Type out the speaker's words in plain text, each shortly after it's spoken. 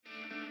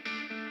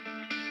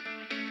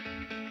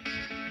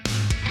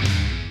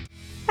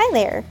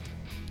there!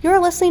 You're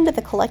listening to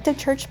the Collective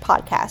Church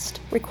podcast,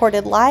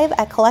 recorded live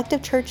at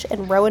Collective Church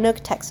in Roanoke,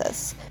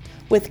 Texas,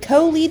 with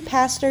co-lead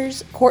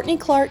pastors Courtney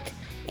Clark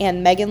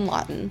and Megan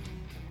Lawton.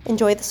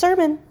 Enjoy the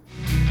sermon.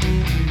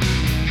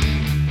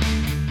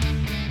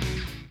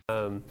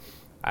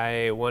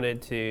 I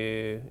wanted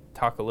to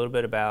talk a little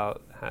bit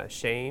about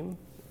shame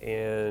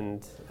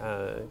and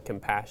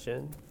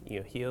compassion,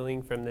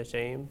 healing from the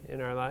shame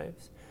in our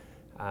lives.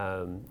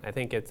 I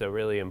think it's a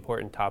really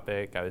important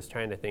topic. I was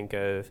trying to think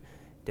of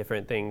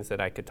different things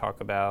that I could talk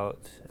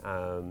about.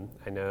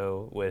 I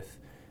know with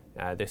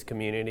this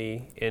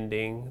community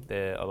ending,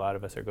 that a lot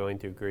of us are going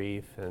through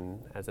grief,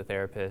 and as a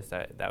therapist,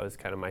 that was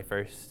kind of my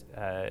first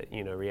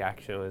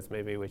reaction was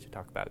maybe we should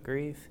talk about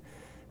grief.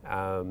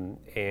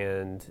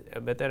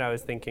 But then I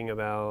was thinking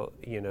about,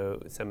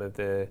 some of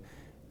the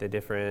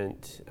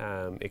different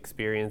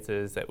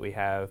experiences that we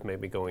have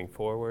maybe going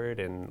forward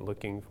and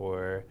looking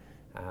for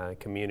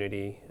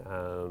community,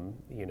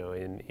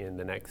 in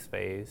the next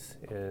phase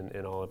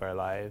in all of our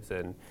lives.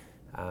 And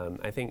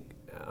I think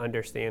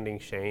understanding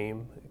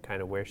shame,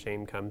 kind of where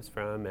shame comes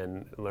from,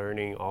 and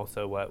learning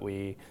also what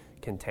we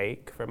can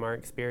take from our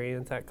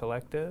experience at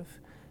Collective,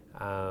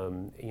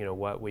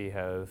 what we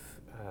have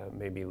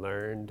maybe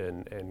learned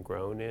and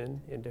grown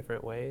in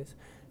different ways,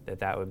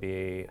 that would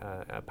be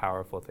a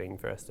powerful thing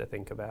for us to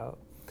think about.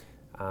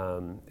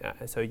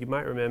 So you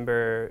might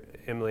remember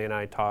Emily and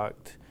I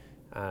talked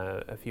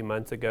a few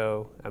months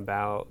ago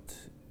about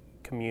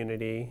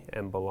community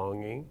and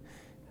belonging,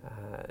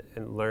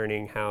 and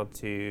learning how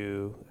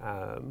to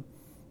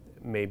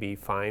maybe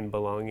find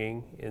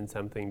belonging in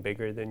something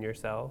bigger than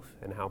yourself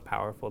and how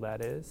powerful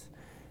that is.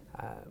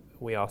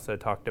 We also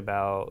talked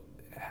about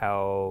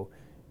how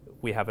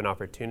we have an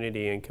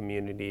opportunity in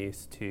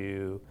communities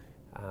to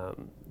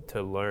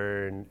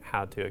learn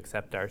how to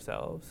accept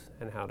ourselves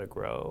and how to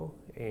grow,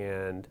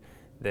 and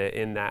that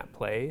in that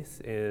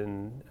place,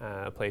 in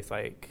a place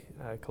like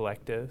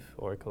Collective,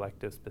 or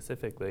Collective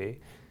specifically,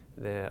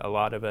 that a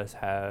lot of us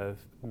have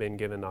been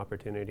given the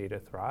opportunity to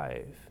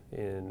thrive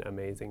in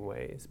amazing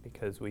ways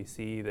because we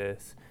see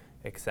this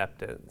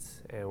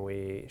acceptance and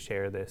we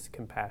share this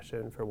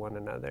compassion for one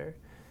another.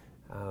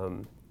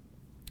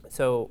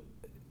 So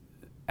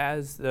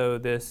as though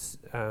this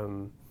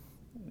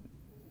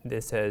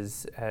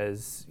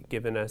has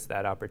given us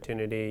that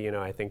opportunity,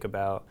 I think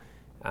about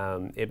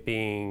it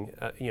being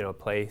a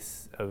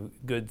place of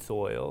good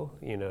soil,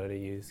 to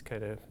use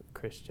kind of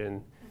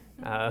Christian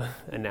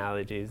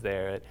analogies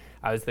there.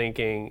 I was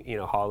thinking,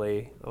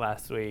 Holly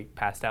last week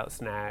passed out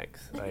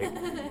snacks. Like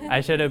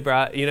I should have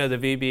brought, the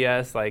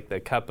VBS, like the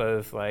cup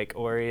of like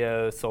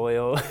Oreo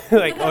soil,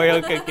 like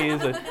Oreo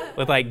cookies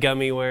with like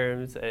gummy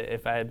worms.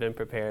 If I had been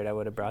prepared, I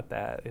would have brought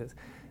that.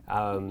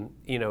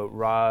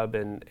 Rob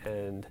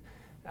and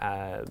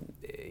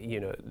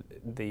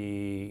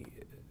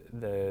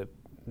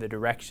the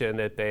direction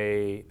that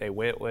they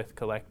went with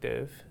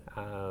Collective,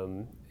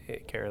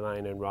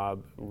 Caroline and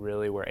Rob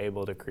really were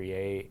able to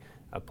create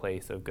a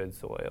place of good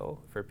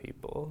soil for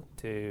people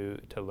to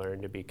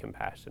learn to be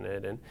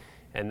compassionate,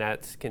 and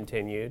that's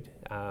continued.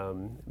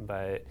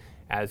 But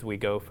as we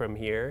go from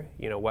here,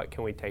 what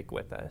can we take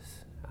with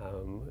us?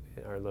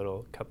 Our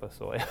little cup of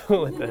soil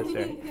with us,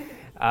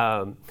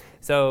 right?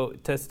 So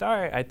to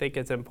start, I think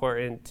it's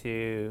important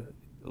to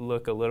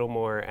look a little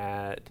more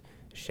at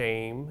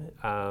shame,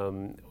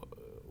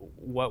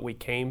 what we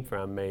came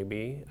from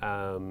maybe,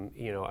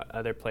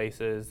 other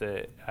places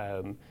that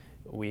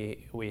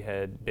we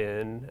had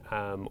been,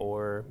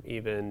 or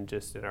even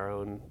just in our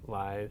own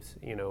lives,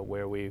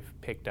 where we've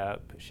picked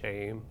up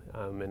shame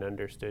and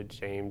understood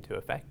shame to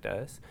affect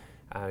us,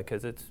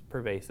 because it's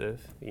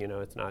pervasive.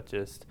 It's not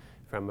just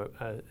from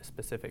a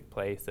specific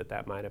place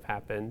that might have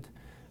happened.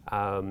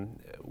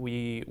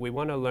 We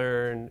want to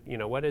learn,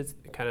 what is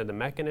kind of the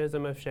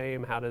mechanism of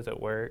shame, how does it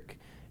work,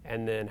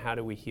 and then how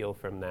do we heal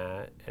from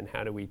that, and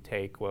how do we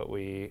take what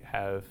we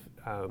have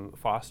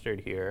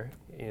fostered here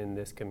in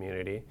this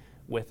community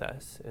with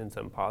us in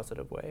some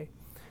positive way.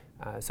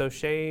 So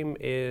shame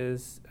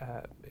is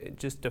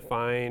just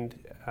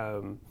defined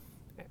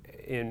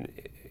in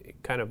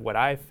kind of what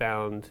I've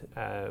found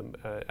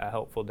a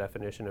helpful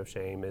definition of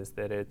shame is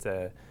that it's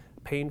a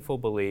painful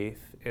belief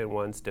in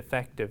one's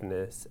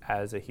defectiveness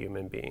as a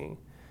human being.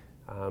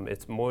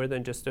 It's more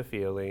than just a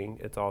feeling.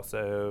 It's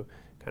also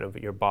kind of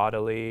your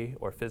bodily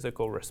or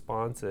physical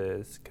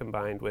responses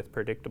combined with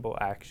predictable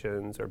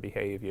actions or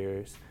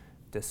behaviors,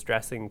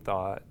 distressing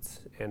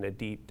thoughts, and a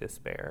deep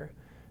despair.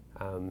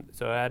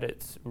 So at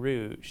its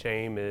root,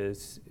 shame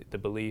is the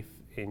belief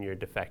in your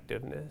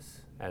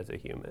defectiveness as a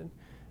human,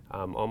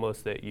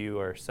 almost that you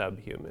are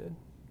subhuman,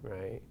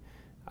 right?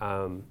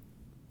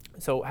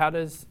 So how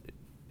does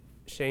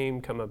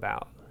shame come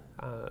about?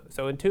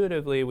 So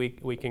intuitively,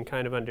 we can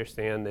kind of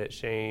understand that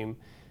shame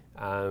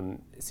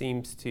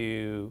seems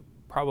to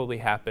probably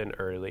happen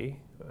early,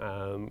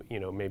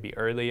 maybe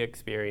early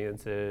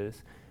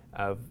experiences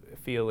of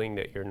feeling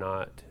that you're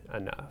not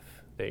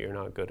enough, that you're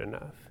not good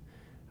enough,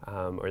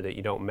 or that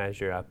you don't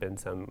measure up in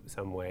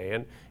some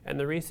way. And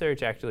the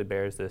research actually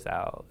bears this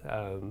out.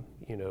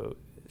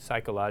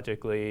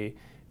 psychologically,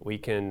 we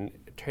can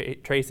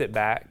trace it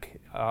back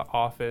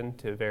often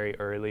to very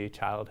early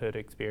childhood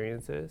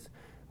experiences,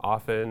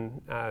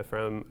 often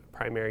from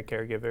primary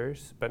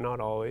caregivers, but not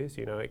always.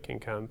 It can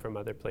come from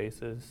other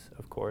places,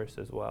 of course,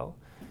 as well.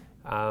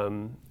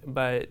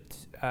 But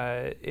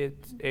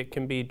it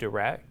can be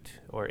direct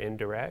or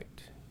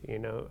indirect.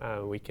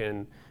 We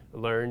can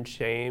learn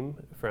shame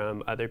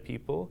from other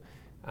people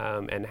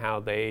and how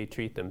they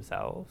treat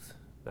themselves.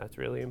 That's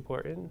really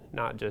important,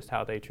 not just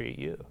how they treat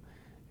you.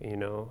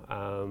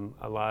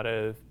 A lot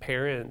of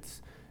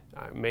parents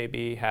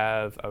maybe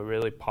have a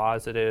really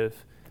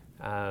positive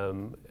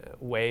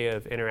way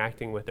of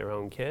interacting with their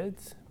own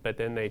kids, but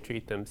then they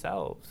treat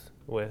themselves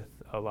with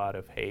a lot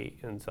of hate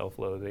and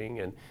self-loathing,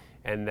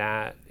 and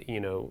that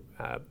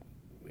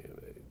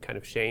kind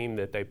of shame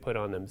that they put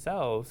on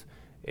themselves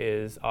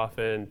is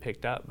often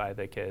picked up by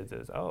the kids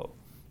as,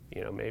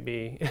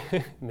 maybe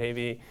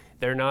maybe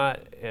they're not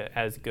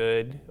as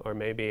good, or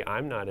maybe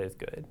I'm not as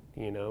good.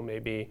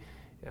 Maybe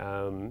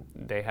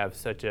they have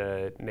such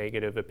a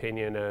negative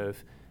opinion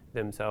of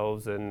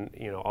themselves, and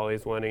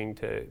always wanting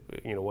to.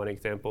 One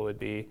example would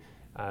be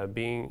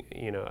being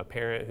a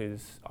parent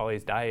who's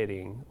always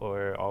dieting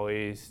or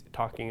always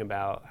talking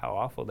about how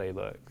awful they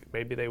look.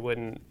 Maybe they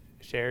wouldn't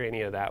share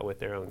any of that with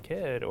their own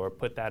kid or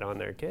put that on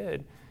their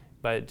kid,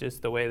 but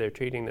just the way they're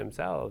treating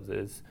themselves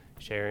is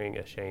sharing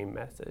a shame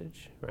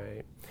message,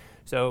 right?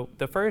 So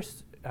the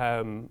first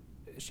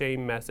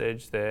shame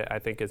message that I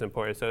think is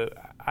important, so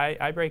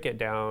I break it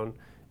down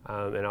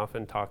and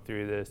often talk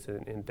through this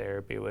in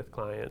therapy with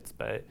clients,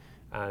 but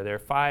there are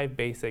 5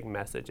 basic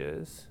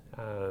messages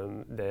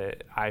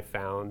that I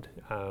found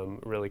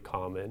really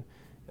common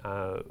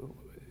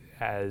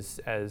as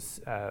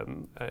a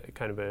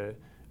kind of a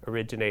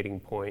originating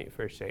point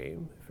for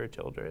shame for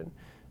children.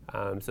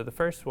 So the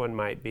first one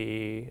might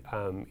be,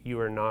 you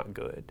are not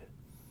good.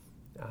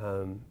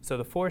 So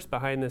the force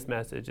behind this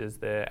message is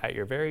that at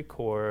your very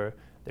core,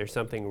 there's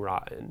something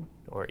rotten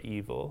or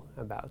evil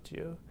about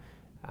you.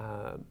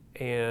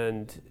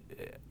 And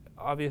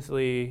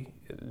obviously,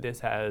 this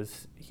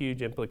has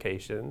huge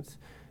implications.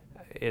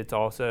 It's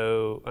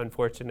also,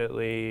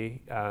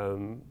 unfortunately,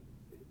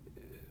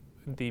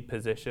 the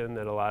position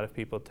that a lot of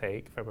people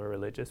take from a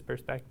religious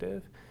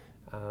perspective.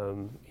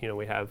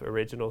 We have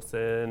original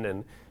sin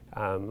and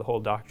the whole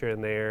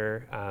doctrine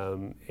there,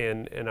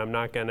 and I'm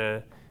not going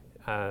to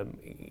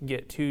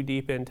get too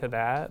deep into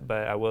that,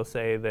 but I will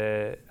say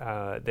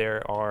that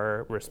there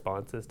are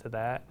responses to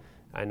that.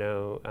 I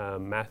know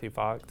Matthew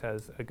Fox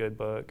has a good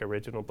book,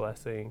 Original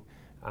Blessing.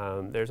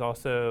 There's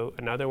also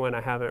another one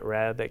I haven't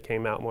read that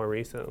came out more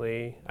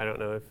recently. I don't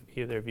know if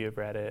either of you have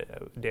read it,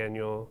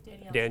 Danielle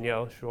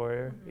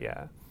Schroyer. Mm-hmm.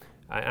 Yeah.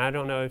 I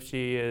don't know if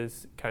she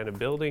is kind of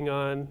building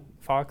on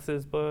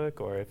Fox's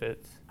book or if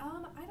it's... I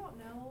don't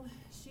know.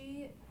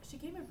 She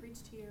came and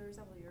preached here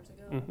several years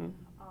ago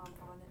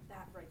on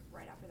that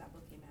right after that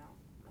book came out.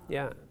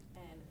 Yeah.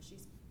 And she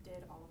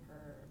did all of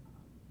her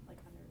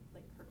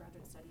her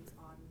graduate studies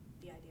on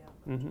the idea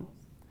of original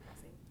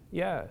blessing.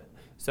 Yeah.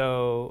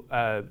 So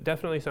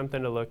definitely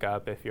something to look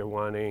up if you're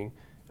wanting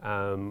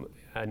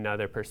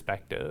another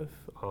perspective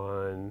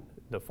on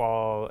the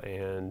fall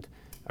and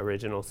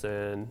original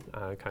sin,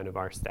 kind of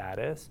our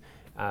status.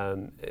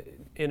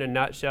 In a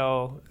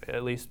nutshell,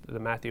 at least the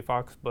Matthew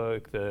Fox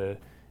book, the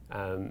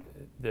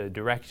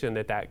direction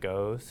that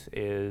goes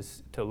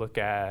is to look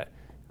at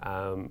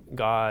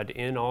God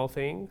in all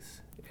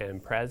things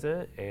and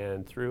present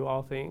and through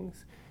all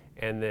things,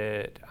 and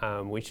that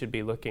we should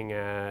be looking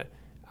at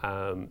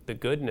the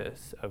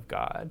goodness of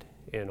God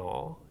in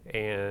all.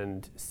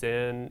 And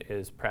sin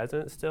is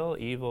present still,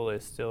 evil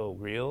is still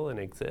real and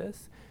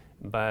exists,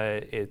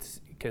 but it's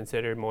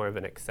considered more of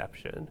an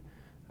exception.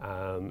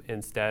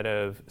 Instead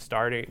of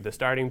the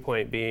starting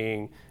point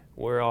being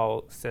we're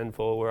all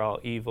sinful, we're all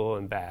evil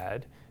and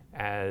bad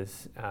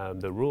as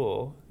the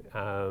rule,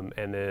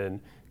 and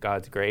then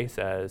God's grace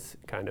as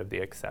kind of the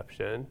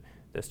exception.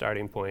 The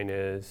starting point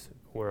is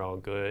we're all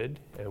good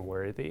and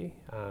worthy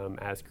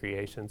as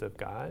creations of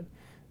God,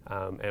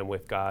 and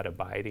with God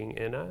abiding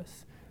in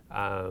us.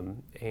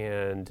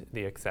 And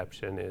the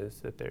exception is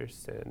that there's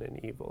sin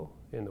and evil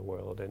in the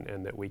world,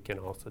 and that we can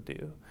also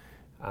do.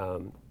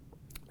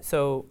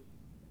 So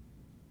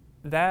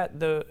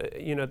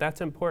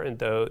that's important,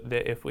 though,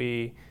 that if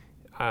we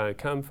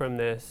come from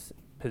this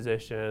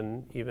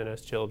position, even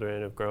as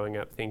children, of growing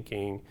up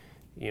thinking,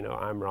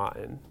 I'm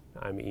rotten,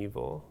 I'm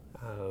evil,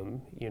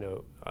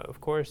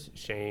 of course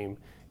shame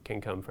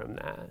can come from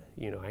that.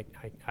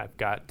 I've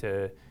got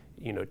to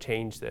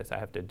change this. I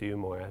have to do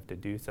more. I have to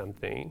do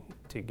something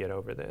to get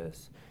over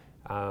this.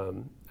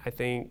 I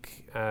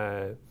think,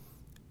 I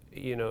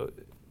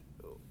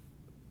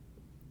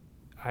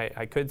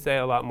could say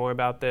a lot more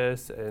about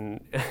this,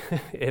 and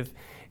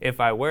if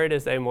I were to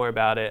say more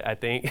about it, I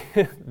think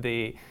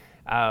the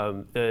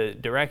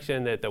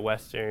direction that the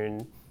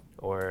Western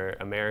or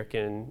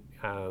American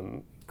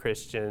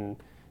Christian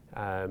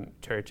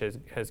church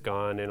has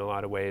gone in a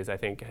lot of ways, I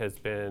think, has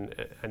been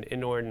an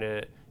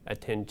inordinate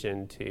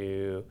attention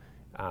to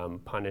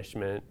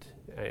punishment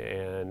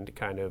and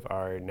kind of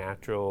our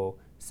natural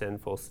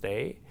sinful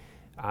state.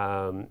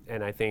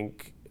 And I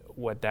think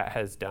what that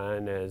has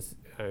done is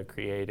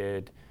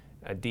created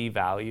a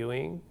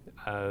devaluing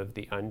of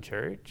the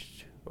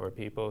unchurched or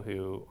people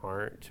who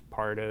aren't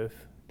part of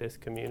this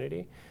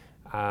community,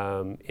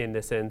 in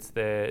the sense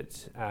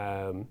that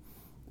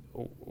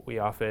we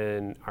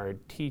often are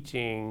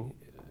teaching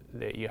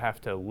that you have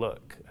to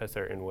look a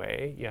certain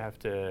way, you have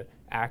to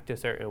act a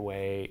certain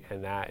way,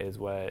 and that is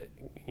what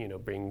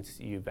brings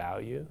you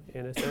value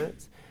in a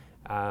sense.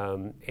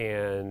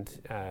 And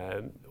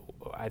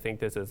I think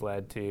this has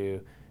led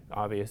to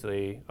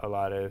obviously a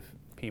lot of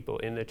people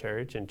in the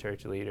church and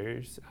church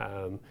leaders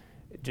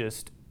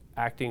just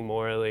acting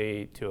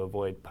morally to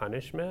avoid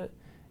punishment.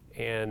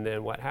 And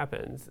then what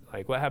happens?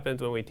 Like, what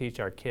happens when we teach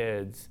our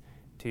kids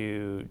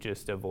to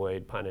just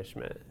avoid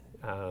punishment?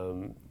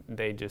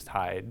 They just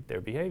hide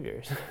their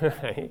behaviors,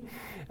 right?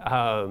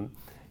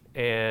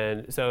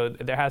 And so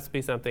there has to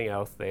be something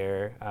else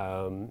there.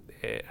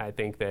 I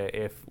think that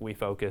if we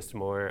focused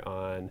more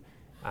on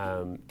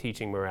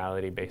teaching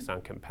morality based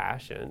on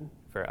compassion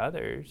for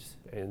others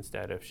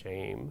instead of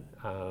shame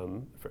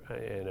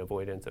and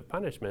avoidance of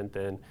punishment,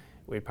 then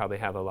we'd probably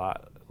have a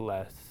lot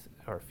less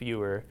or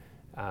fewer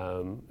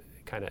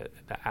kind of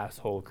the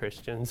asshole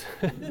Christians,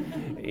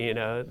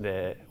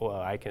 that,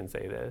 well, I can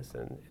say this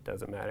and it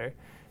doesn't matter.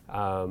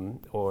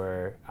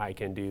 Or I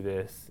can do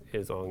this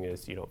as long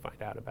as you don't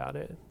find out about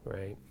it,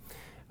 right?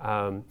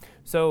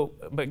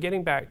 But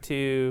getting back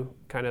to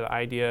kind of the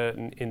idea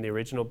in the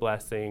original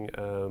blessing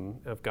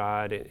of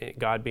God,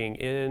 God being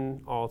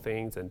in all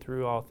things and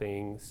through all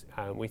things,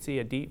 we see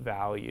a deep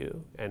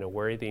value and a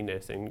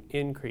worthiness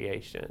in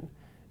creation,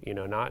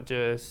 not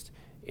just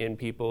in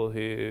people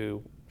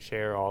who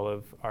share all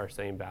of our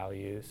same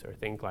values or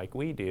think like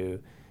we do,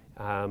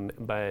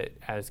 but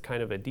as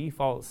kind of a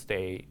default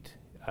state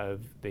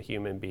of the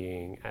human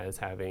being as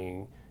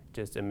having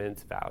just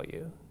immense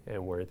value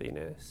and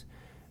worthiness.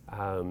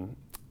 And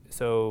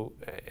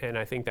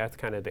I think that's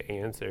kind of the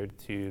answer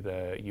to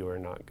the "you are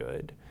not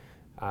good."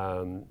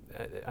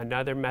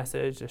 Another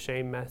message, a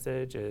shame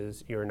message,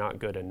 is "you're not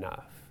good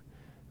enough."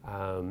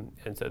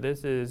 And so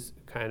this is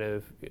kind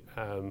of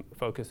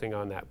focusing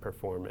on that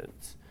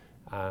performance.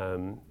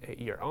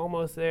 You're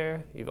almost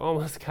there, you've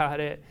almost got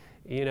it.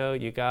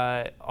 You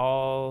got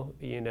all,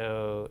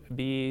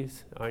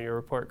 B's on your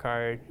report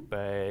card,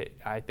 but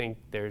I think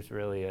there's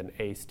really an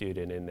A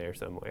student in there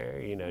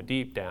somewhere,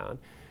 deep down.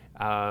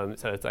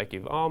 So it's like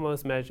you've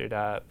almost measured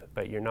up,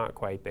 but you're not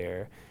quite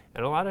there.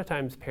 And a lot of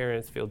times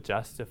parents feel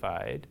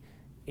justified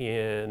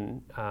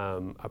in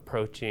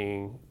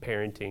approaching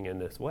parenting in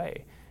this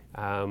way,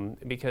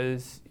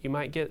 because you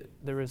might get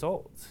the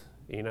results,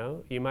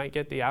 you might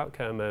get the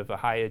outcome of a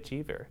high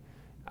achiever.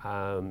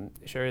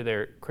 Sure,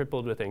 they're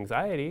crippled with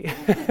anxiety,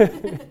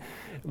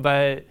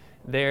 but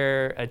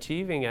they're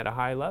achieving at a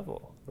high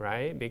level,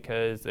 right?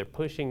 Because they're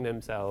pushing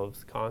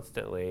themselves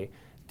constantly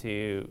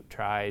to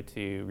try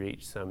to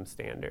reach some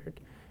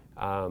standard.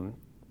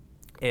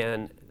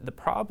 And the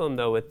problem,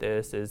 though, with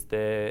this is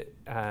that,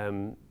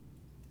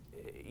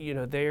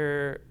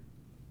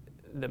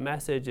 the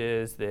message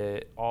is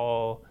that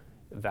all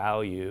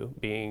value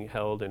being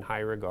held in high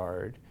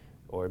regard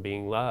or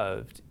being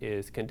loved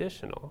is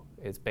conditional.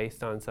 It's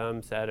based on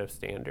some set of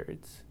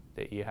standards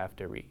that you have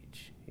to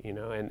reach,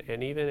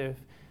 and even if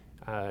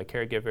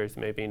caregivers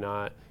maybe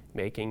not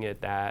making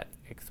it that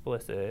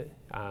explicit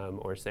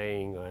or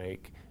saying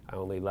like, I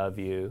only love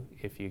you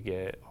if you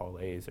get all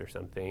A's or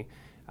something,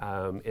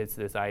 it's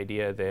this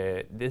idea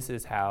that this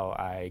is how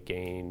I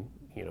gain,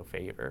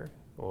 favor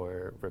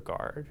or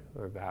regard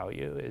or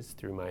value is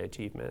through my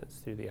achievements,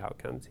 through the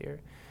outcomes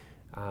here.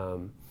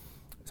 And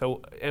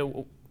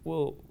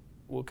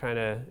we'll kind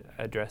of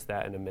address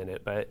that in a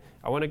minute, but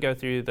I want to go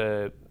through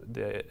the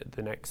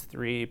next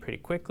three pretty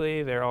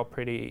quickly. They're all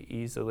pretty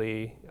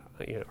easily,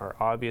 or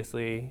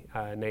obviously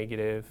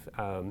negative.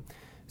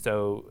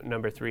 So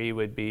number 3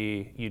 would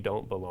be you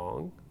don't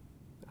belong.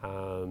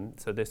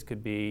 So this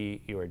could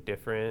be you're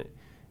different,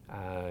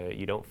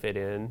 you don't fit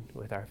in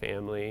with our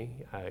family,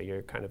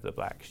 you're kind of the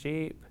black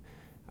sheep.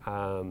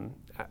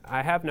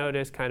 I have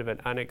noticed kind of an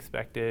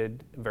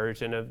unexpected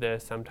version of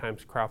this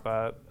sometimes crop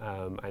up.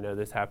 I know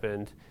this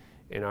happened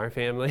in our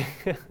family.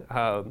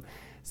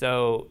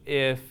 So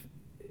if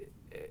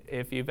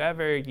you've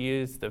ever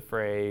used the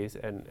phrase,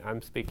 and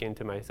I'm speaking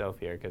to myself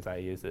here because I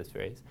use this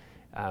phrase,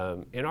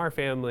 in our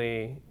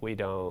family, we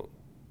don't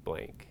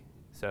blank.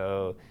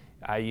 So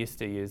I used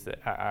to use it.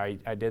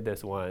 I did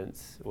this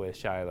once with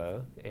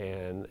Shiloh,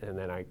 and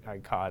then I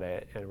caught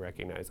it and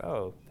recognized,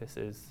 oh, this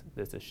is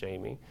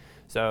shaming.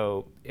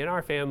 So in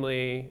our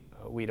family,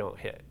 we don't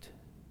hit,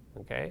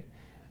 okay?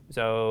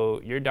 So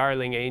your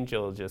darling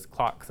angel just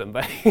clocked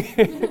somebody.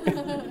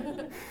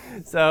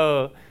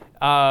 So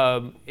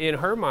in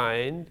her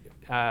mind,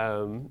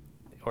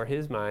 or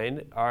his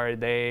mind, are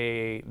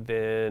they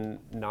then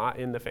not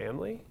in the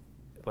family?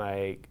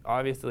 Like,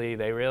 obviously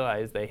they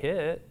realize they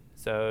hit,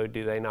 so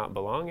do they not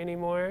belong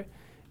anymore?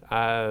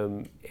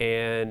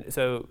 And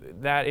so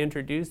that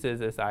introduces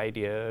this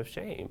idea of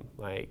shame.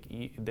 Like,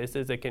 this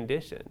is a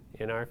condition.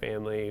 In our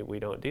family, we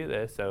don't do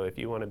this. So if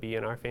you want to be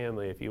in our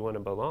family, if you want to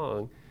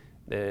belong,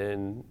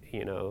 then,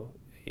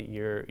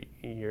 you're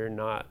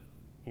not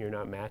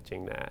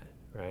matching that,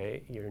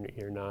 right?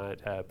 You're not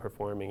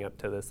performing up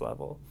to this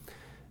level.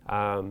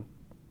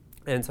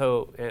 And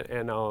so,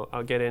 and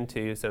I'll get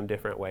into some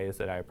different ways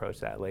that I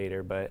approach that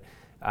later. But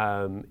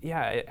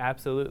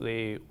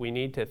absolutely, we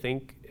need to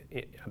think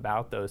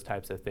about those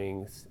types of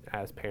things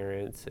as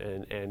parents,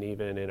 and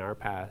even in our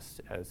past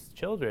as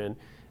children.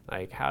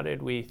 Like, how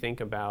did we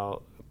think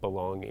about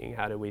belonging?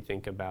 How did we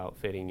think about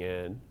fitting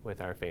in with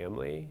our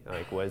family?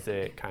 Like, was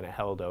it kind of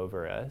held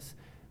over us?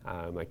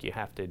 Like, you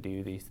have to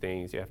do these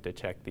things, you have to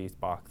check these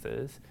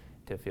boxes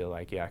to feel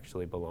like you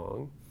actually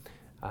belong.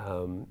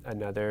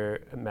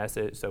 Another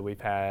message, so we've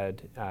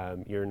had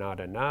you're not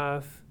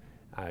enough,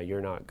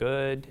 you're not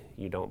good,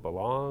 you don't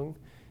belong.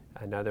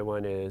 Another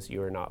one is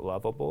you're not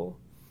lovable.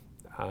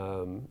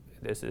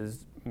 This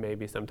is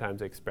maybe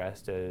sometimes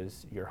expressed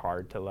as you're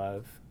hard to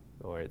love,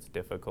 or it's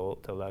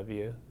difficult to love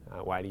you.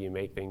 Why do you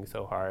make things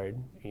so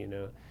hard?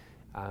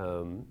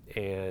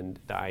 And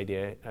the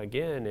idea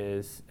again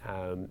is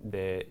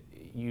that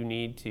you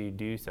need to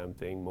do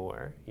something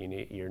more.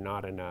 You're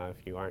not enough.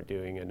 You aren't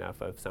doing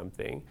enough of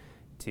something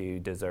to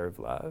deserve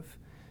love.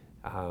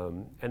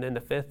 And then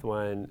the fifth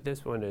one,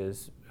 this one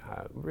is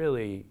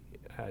really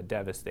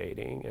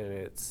devastating, and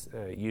it's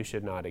you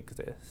should not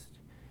exist.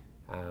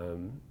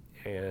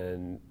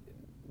 And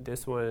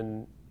this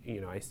one,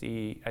 I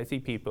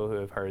see people who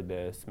have heard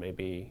this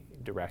maybe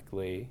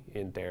directly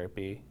in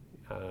therapy,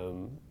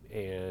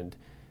 and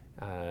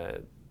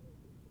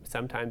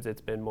sometimes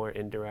it's been more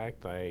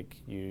indirect, like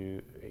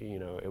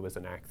it was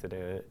an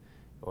accident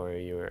or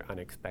you were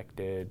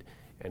unexpected,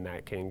 and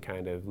that can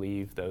kind of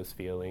leave those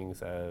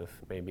feelings of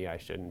maybe I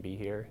shouldn't be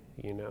here,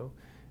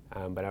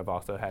 But I've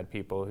also had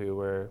people who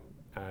were,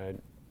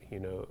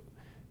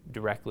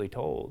 directly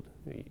told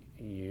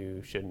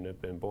you shouldn't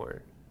have been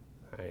born,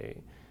 right?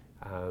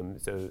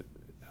 So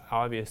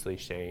obviously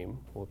shame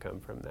will come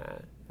from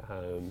that.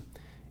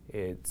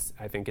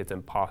 I think it's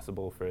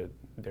impossible for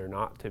there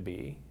not to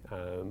be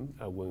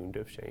a wound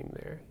of shame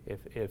there,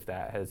 if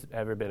that has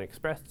ever been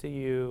expressed to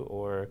you,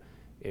 or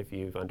if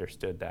you've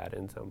understood that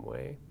in some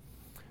way.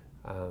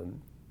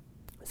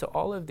 So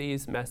all of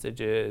these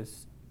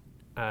messages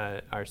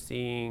are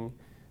seeing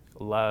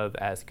love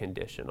as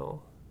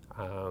conditional,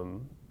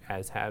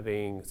 as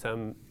having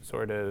some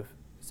sort of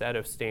set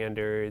of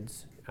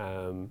standards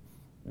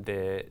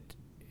that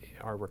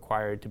are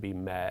required to be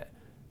met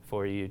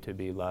for you to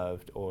be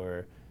loved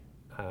or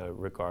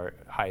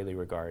highly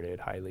regarded,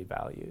 highly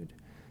valued.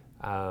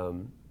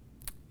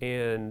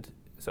 And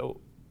so,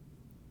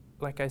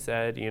 like I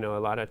said, a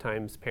lot of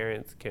times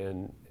parents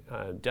can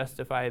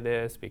justify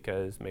this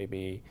because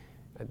maybe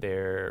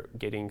they're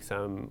getting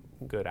some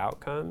good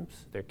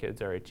outcomes their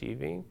kids are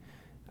achieving.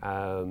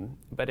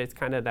 But it's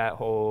kind of that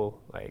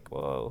whole, like,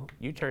 well,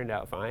 you turned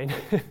out fine.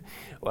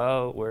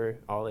 Well, we're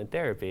all in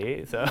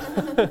therapy, so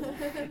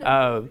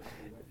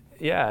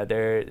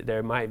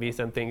there might be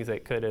some things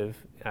that could have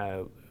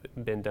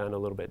been done a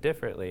little bit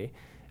differently.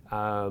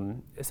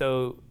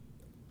 So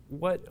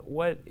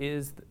what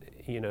is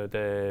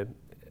the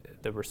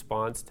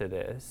response to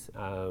this?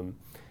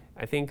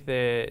 I think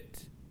that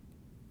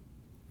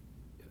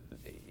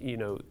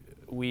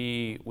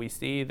we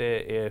see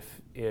that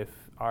if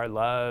our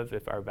love,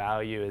 if our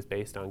value is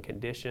based on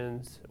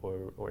conditions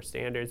or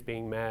standards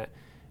being met,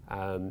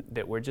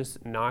 that we're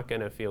just not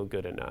going to feel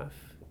good enough.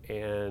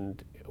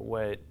 And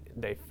what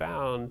they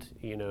found,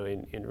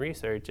 in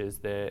research is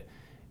that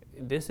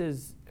this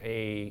is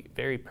a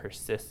very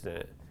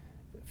persistent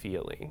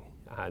feeling,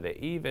 that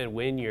even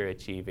when you're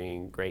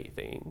achieving great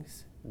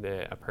things,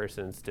 that a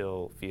person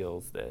still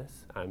feels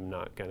this, I'm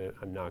not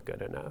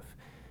good enough.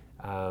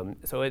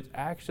 So it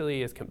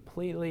actually is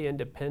completely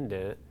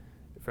independent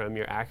from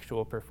your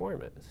actual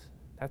performance.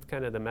 That's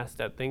kind of the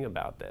messed up thing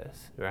about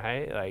this,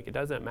 right? Like, it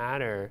doesn't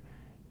matter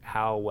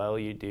how well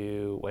you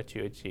do, what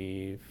you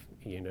achieve,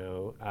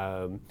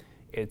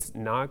 it's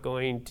not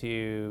going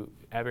to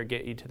ever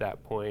get you to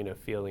that point of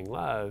feeling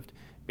loved,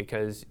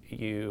 because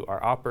you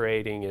are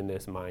operating in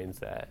this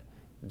mindset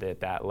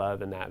that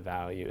love and that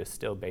value is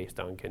still based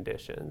on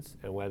conditions.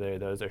 And whether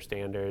those are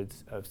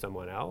standards of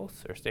someone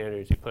else or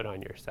standards you put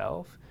on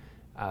yourself,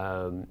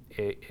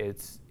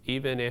 it's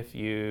even if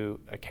you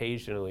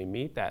occasionally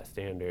meet that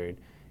standard,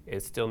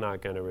 it's still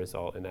not going to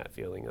result in that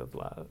feeling of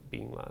love,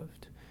 being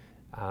loved.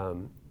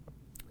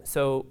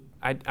 So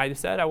I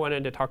said I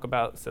wanted to talk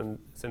about some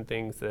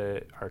things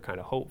that are kind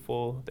of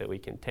hopeful that we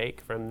can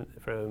take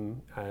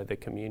from the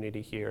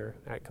community here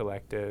at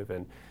Collective,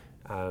 and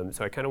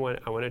so I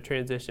want to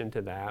transition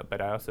to that,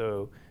 but I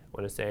also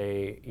want to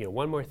say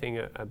one more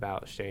thing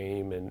about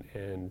shame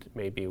and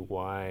maybe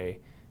why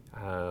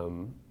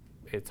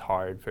it's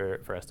hard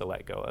for us to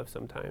let go of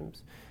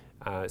sometimes.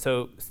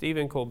 So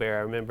Stephen Colbert,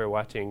 I remember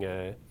watching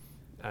an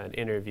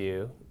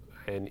interview,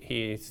 and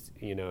he's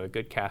a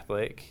good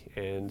Catholic,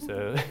 and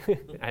so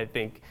I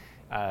think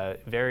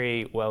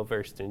very well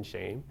versed in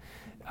shame.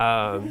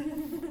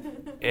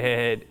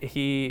 And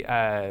he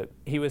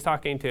was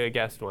talking to a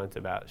guest once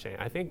about shame.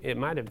 I think it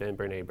might have been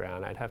Brene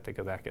Brown. I'd have to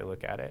go back and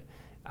look at it.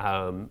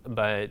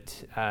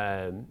 But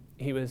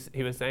he was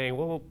saying,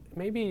 well,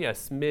 maybe a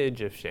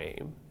smidge of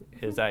shame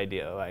is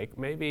ideal. Like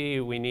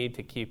maybe we need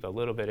to keep a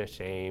little bit of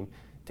shame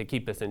to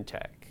keep us in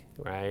check,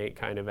 right?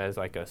 Kind of as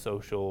like a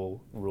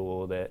social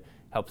rule that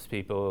helps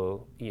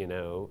people,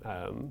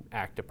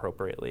 act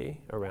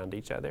appropriately around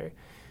each other.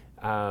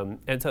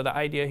 And so the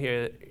idea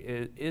here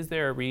is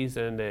there a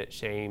reason that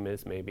shame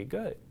is maybe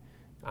good?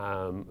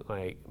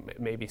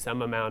 Maybe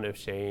some amount of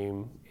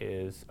shame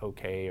is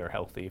okay or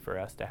healthy for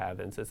us to have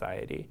in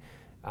society.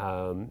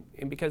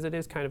 And because it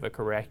is kind of a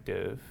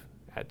corrective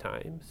at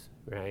times,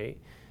 right?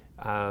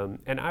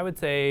 And I would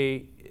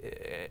say,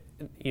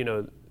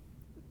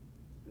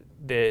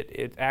 that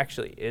it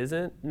actually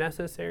isn't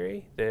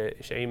necessary,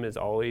 that shame is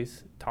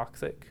always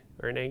toxic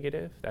or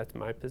negative. That's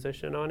my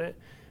position on it.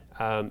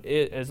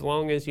 As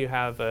long as you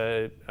have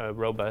a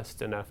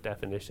robust enough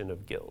definition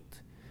of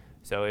guilt.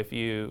 So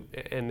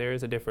and there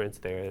is a difference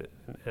there,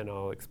 and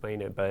I'll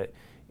explain it, but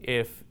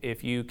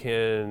if you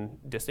can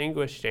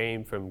distinguish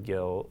shame from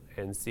guilt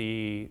and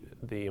see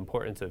the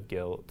importance of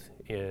guilt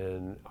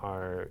in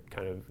our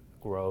kind of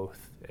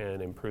growth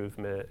and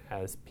improvement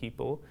as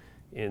people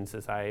in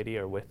society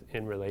or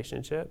in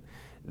relationship,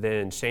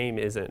 then shame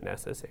isn't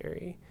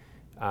necessary.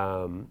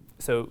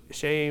 So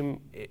shame,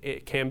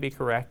 it can be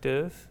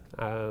corrective,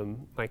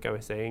 like I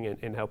was saying,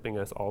 in helping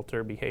us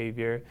alter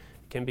behavior.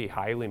 It can be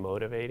highly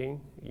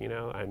motivating.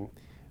 I'm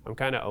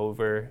kind of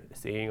over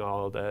seeing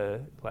all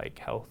the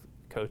health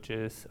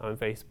coaches on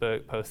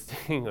Facebook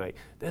posting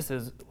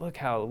look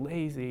how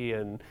lazy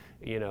and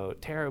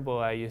terrible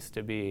I used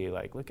to be.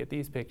 Like, look at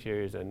these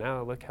pictures, and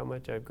now look how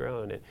much I've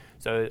grown. And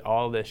so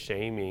all this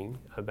shaming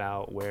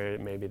about where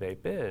maybe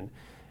they've been.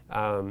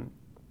 So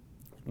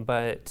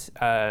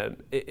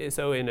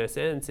in a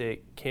sense,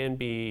 it can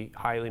be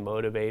highly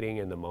motivating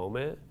in the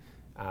moment,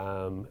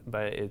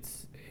 but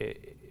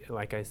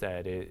like I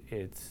said,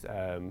 it's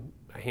a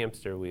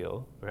hamster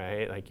wheel,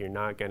 right? Like you're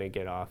not going to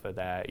get off of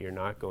that. You're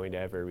not going to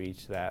ever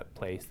reach that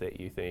place that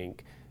you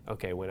think,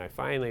 okay, when I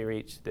finally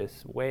reach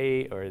this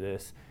weight or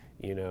this,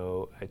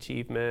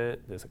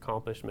 achievement, this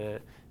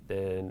accomplishment,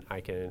 then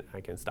I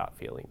can stop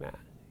feeling that.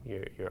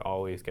 You're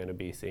always going to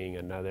be seeing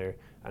another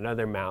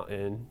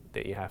mountain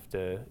that you have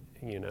to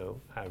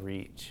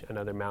reach,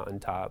 another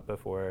mountaintop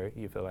before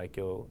you feel like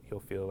you'll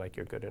feel like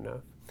you're good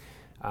enough.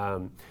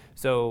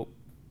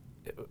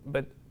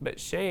 But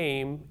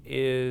shame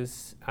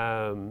is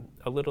a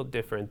little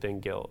different than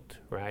guilt,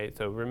 right?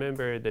 So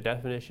remember, the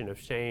definition of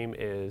shame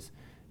is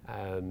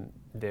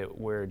that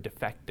we're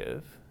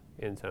defective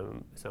in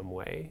some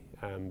way,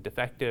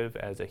 defective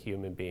as a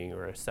human being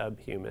or a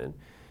subhuman.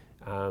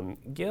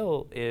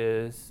 Guilt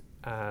is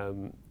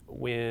so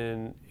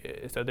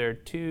there are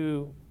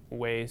two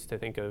ways to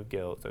think of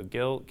guilt. So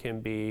guilt can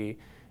be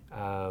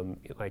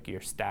like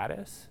your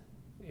status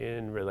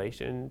in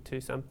relation to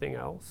something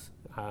else,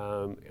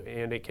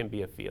 and it can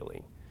be a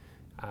feeling.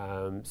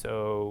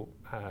 For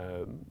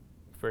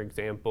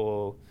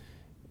example,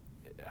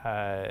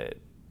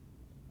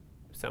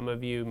 some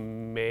of you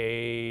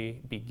may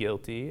be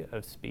guilty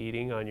of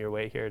speeding on your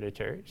way here to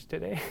church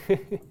today.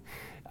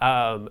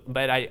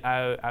 But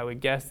I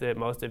would guess that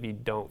most of you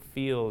don't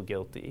feel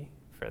guilty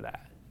for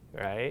that,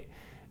 right?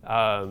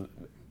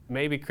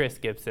 Maybe Chris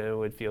Gibson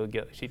would feel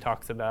guilty. She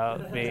talks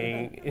about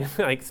being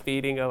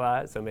speeding a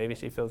lot, so maybe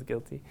she feels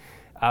guilty.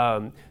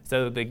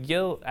 So the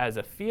guilt as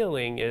a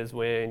feeling is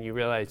when you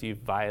realize you've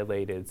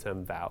violated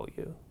some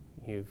value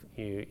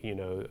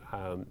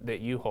that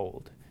you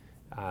hold.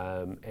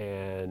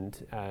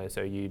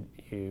 So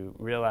you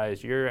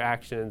realize your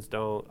actions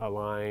don't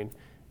align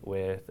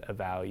with a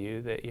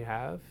value that you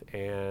have,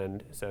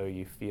 and so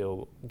you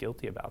feel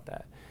guilty about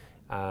that.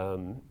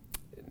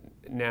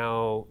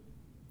 Now,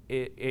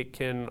 it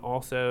can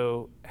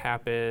also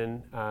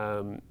happen,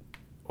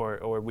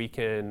 or we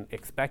can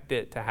expect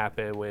it to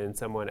happen when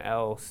someone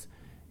else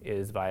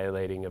is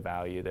violating a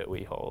value that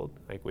we hold.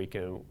 Like, we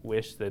can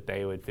wish that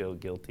they would feel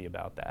guilty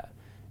about that.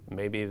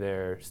 Maybe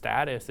their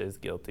status is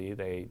guilty,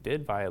 they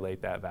did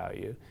violate that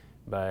value,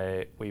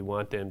 but we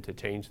want them to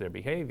change their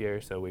behavior,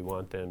 so we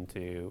want them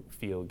to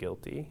feel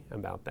guilty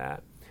about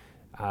that.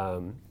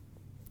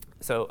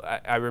 So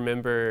I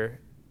remember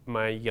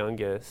my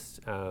youngest,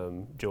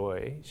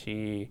 Joy,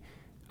 she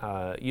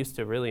used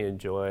to really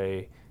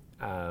enjoy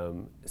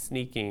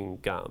sneaking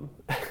gum.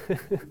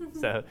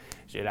 So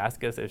she'd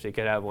ask us if she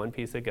could have one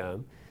piece of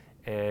gum,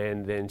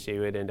 and then she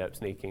would end up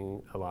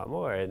sneaking a lot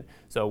more. And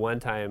so one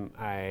time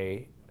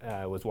I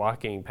was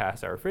walking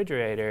past our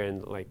refrigerator,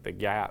 and the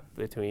gap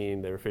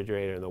between the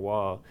refrigerator and the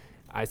wall,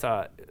 I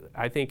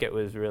think it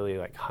was really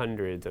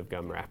hundreds of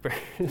gum wrappers,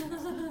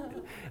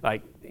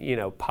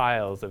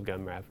 piles of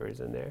gum wrappers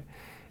in there.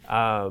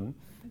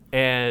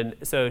 And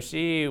so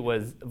she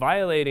was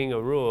violating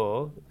a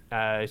rule.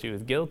 She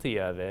was guilty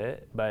of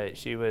it, but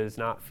she was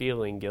not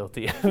feeling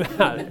guilty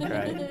about it,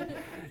 right?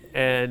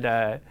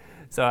 And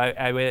So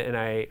I went and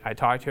I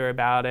talked to her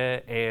about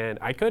it, and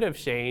I could have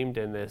shamed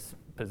in this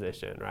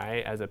position,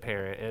 right, as a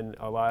parent, and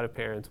a lot of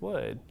parents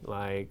would,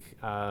 like,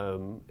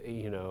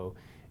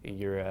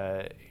 you're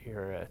a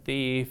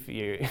thief,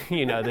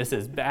 this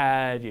is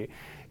bad,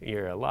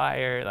 you're a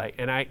liar, like,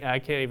 and I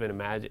can't even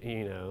imagine,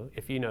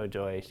 if you know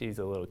Joy, she's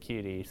a little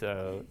cutie,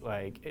 so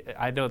like,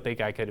 I don't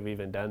think I could have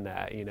even done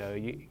that, you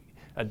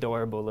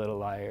adorable little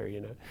liar,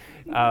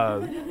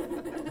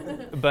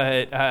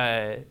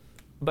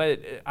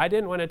 but I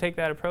didn't want to take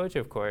that approach,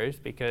 of course,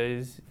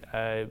 because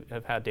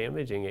of how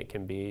damaging it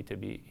can be to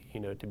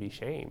be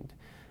shamed.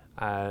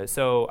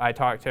 So I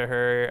talked to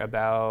her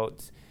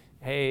about,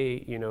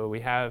 hey, we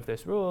have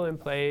this rule in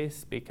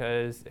place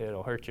because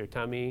it'll hurt your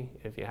tummy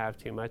if you have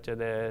too much of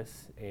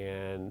this,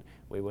 and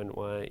we wouldn't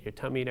want your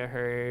tummy to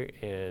hurt.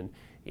 And,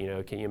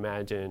 can you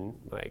imagine,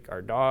 like,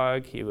 our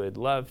dog, he would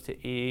love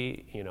to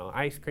eat,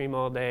 ice cream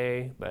all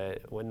day,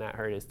 but wouldn't that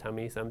hurt his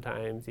tummy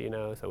sometimes,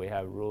 so we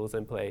have rules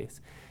in place.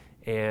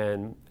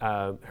 And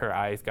her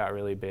eyes got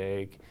really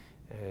big,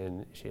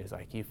 and she was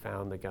like, "You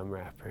found the gum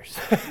wrappers."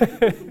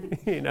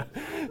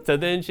 So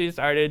then she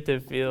started to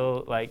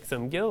feel like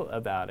some guilt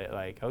about it,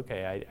 like,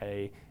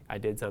 okay, I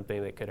did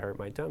something that could hurt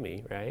my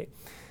tummy, right?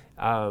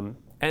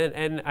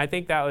 And I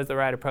think that was the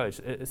right approach.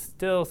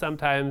 Still,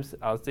 sometimes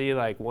I'll see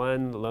like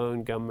one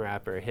lone gum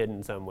wrapper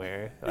hidden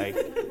somewhere, like,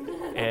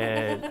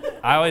 and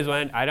I always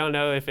went, I don't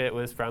know if it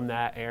was from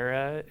that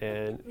era,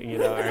 and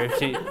or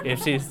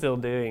if she's still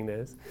doing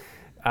this.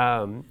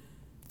 But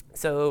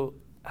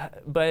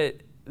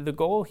the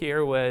goal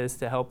here was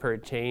to help her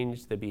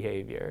change the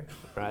behavior,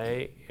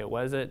 right? It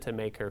wasn't to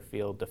make her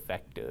feel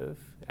defective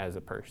as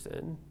a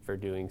person for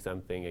doing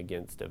something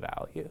against a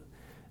value.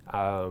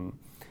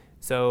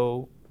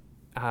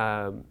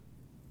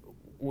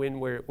 When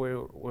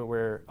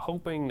we're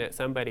hoping that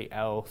somebody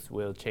else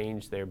will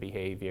change their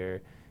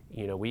behavior,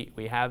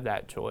 we have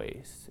that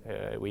choice.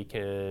 We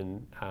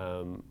can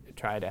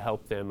try to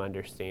help them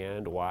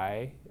understand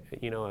why,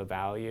 a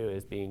value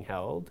is being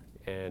held,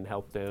 and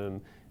help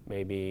them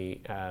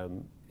maybe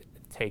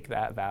take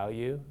that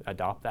value,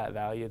 adopt that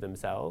value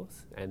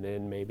themselves, and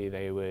then maybe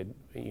they would,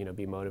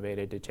 be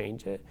motivated to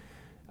change it.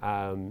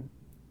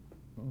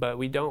 But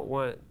we don't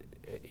want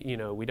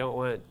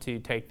to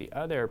take the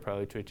other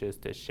approach, which is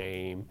to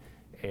shame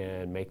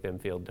and make them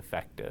feel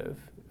defective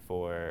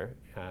for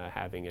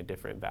having a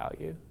different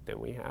value than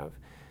we have.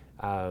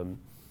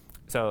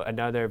 So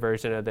another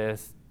version of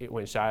this,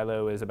 when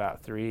Shiloh was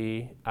about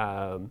 3,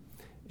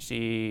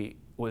 she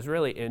was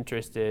really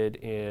interested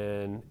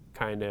in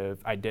kind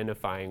of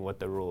identifying what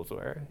the rules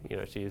were.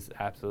 She's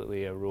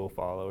absolutely a rule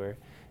follower.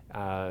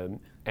 So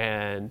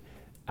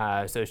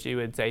she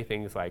would say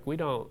things like, we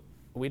don't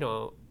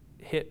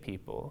hit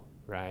people,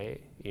 right?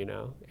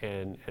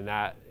 And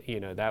that,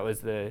 that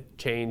was the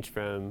change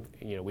from,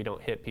 we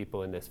don't hit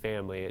people in this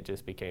family. It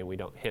just became, we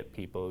don't hit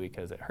people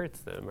because it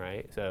hurts them,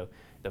 right? So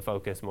the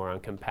focus more on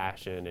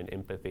compassion and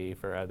empathy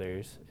for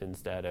others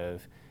instead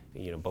of,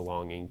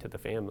 belonging to the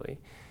family.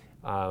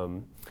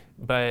 So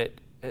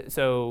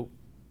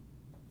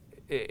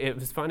it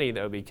was funny,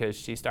 though, because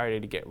she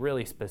started to get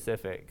really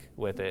specific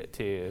with it,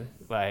 too.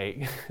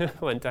 Like,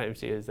 one time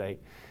she was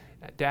like,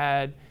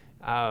 "Dad,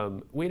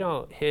 we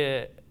don't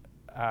hit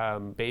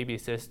baby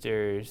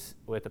sisters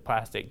with a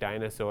plastic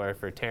dinosaur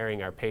for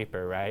tearing our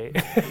paper, right?"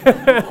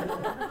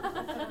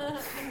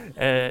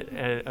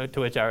 and to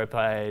which I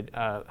replied,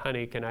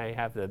 "Honey, can I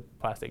have the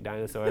plastic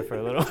dinosaur for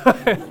a little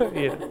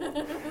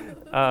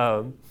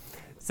while?"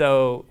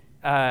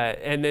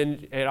 And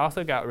then it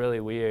also got really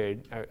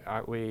weird.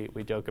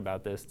 We joke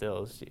about this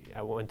still.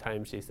 At one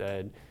time she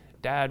said,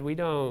 "Dad, we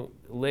don't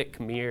lick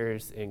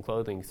mirrors in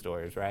clothing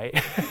stores, right?"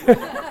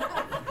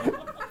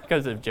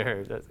 Because of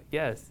germs.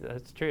 Yes,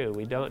 that's true.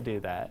 We don't do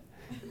that.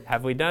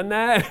 Have we done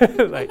that?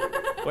 Like,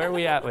 where are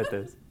we at with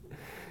this?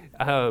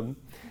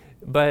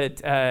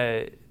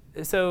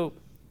 So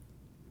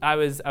I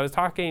was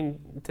talking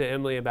to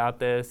Emily about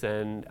this,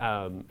 and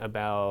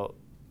about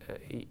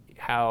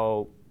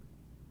how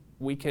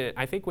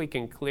I think we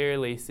can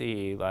clearly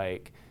see,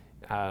 like,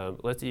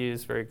 let's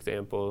use, for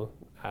example,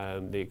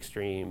 the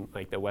extreme,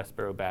 like the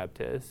Westboro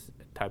Baptist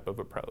type of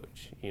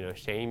approach,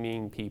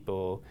 shaming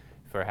people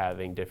for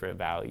having different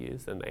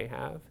values than they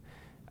have.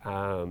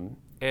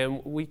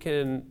 And we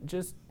can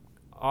just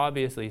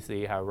obviously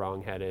see how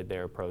wrong-headed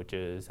their approach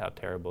is, how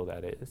terrible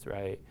that is,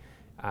 right?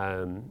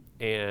 And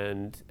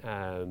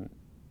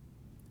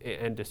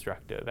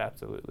destructive,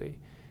 absolutely.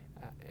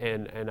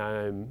 And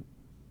I'm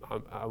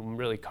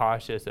really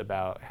cautious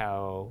about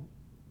how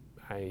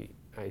I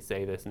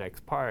say this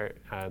next part,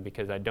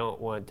 because I don't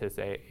want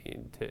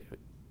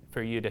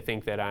for you to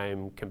think that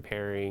I'm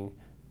comparing,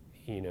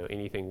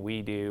 anything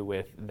we do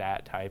with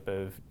that type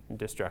of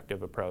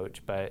destructive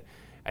approach. But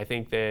I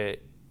think that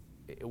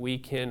we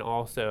can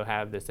also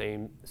have the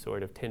same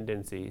sort of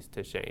tendencies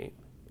to shame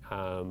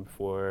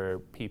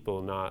for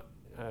people not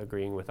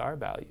agreeing with our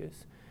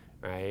values,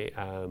 right?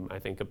 I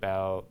think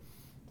about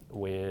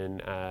when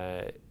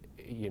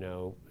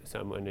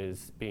someone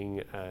is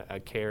being a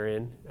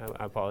Karen.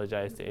 I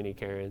apologize to any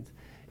Karens.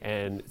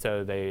 And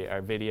so they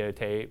are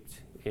videotaped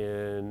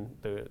in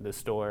the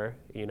store,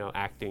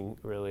 acting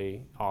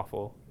really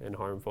awful and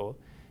harmful.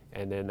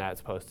 And then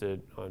that's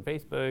posted on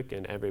Facebook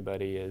and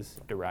everybody is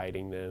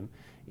deriding them.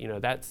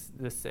 That's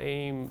the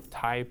same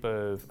type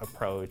of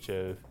approach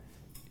of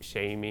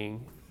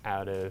shaming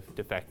out of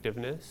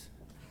defectiveness,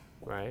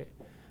 right?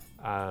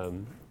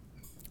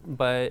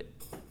 But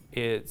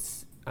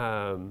it's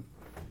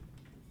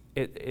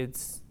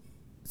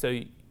so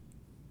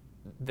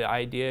the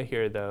idea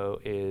here though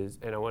is,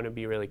 and I want to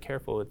be really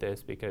careful with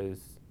this because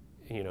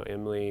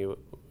Emily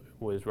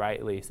was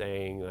rightly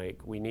saying, like,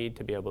 we need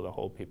to be able to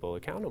hold people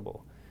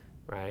accountable,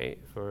 right,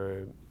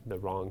 for the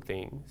wrong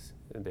things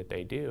that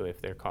they do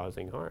if they're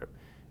causing harm.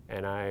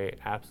 And I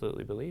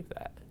absolutely believe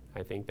that.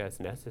 I think that's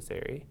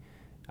necessary.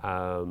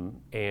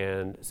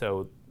 And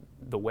so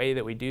the way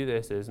that we do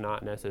this is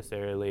not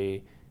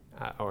necessarily,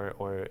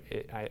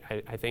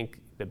 I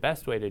think the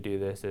best way to do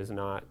this is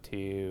not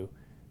to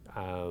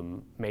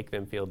make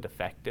them feel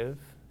defective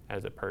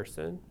as a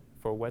person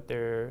for what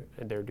they're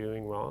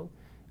doing wrong,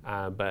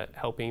 but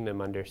helping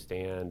them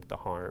understand the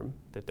harm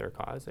that they're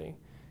causing.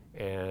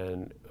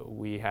 And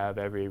we have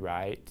every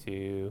right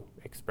to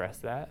express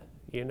that,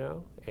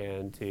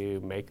 and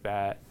to make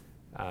that,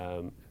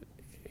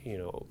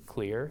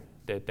 clear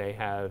that they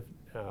have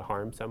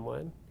harmed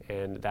someone,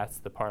 and that's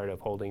the part of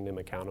holding them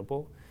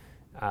accountable.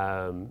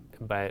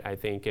 But I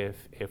think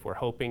if we're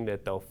hoping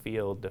that they'll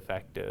feel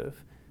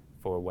defective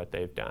for what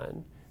they've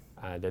done,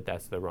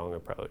 that's the wrong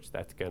approach.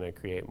 That's going to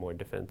create more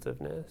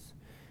defensiveness.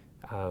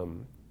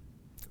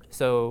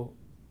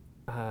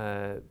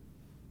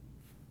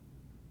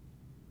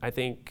 I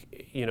think,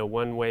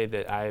 one way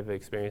that I've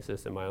experienced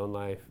this in my own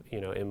life,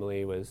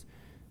 Emily was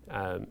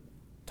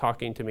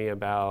talking to me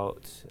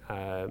about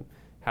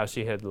how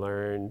she had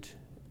learned,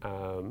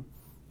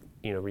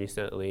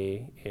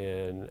 recently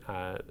in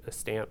a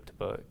stamped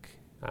book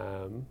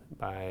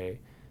by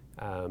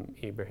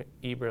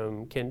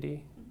Ibram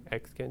Kendi,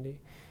 ex-Kendi,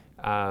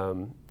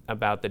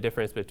 about the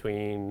difference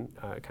between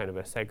kind of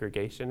a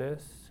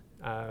segregationist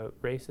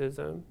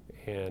racism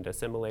and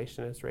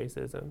assimilationist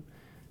racism.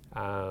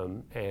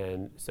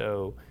 And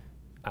so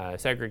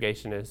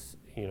segregationists,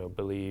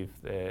 believe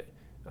that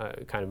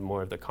kind of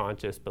more of the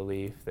conscious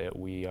belief that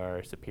we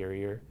are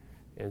superior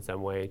in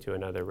some way to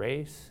another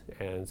race,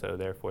 and so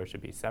therefore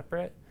should be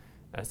separate.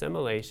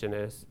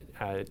 Assimilationist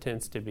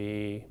tends to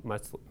be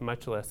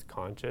much less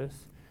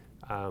conscious,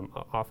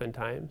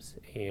 oftentimes,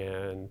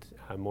 and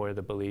more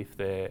the belief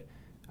that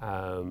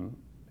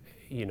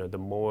the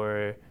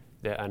more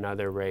that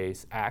another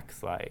race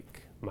acts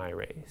like my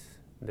race,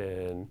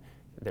 then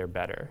they're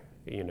better,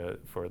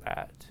 for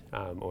that,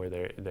 or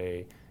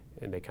they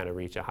kind of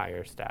reach a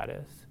higher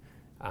status.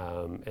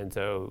 And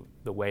so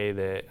the way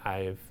that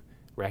I've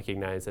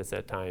recognized this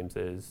at times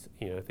is,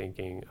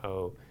 thinking,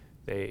 how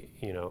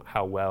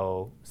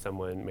well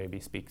someone maybe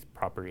speaks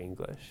proper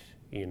English,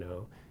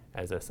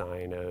 as a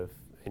sign of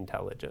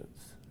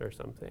intelligence or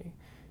something.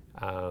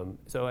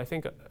 So I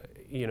think,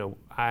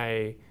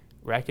 I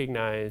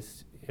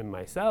recognized in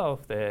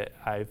myself that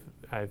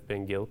I've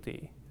been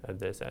guilty of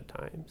this at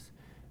times.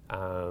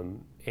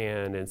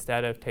 And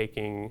instead of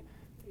taking,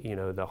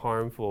 the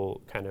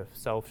harmful kind of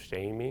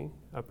self-shaming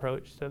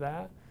approach to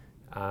that,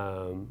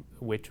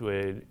 which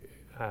would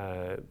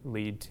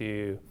lead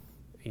to,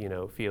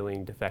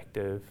 feeling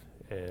defective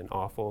and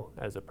awful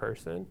as a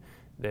person,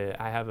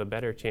 that I have a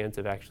better chance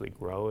of actually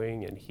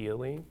growing and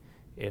healing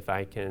if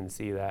I can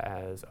see that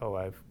as,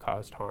 I've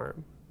caused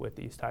harm with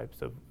these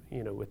types of,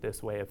 with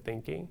this way of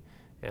thinking,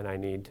 and I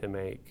need to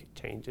make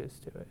changes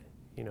to it.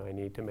 I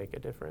need to make a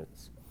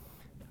difference.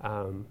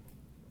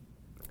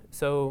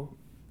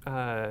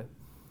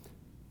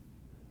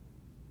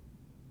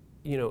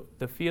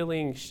 The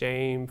feeling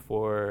shame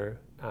for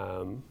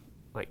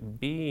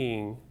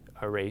being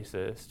a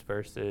racist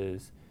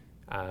versus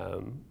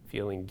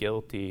feeling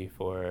guilty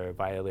for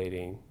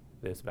violating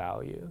this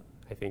value,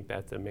 I think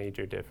that's a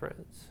major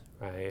difference,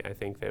 right? I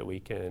think that we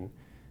can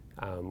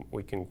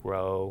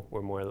grow.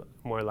 We're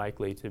more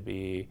likely to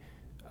be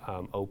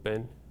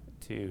open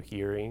to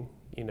hearing,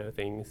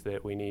 things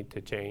that we need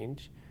to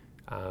change,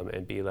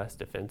 and be less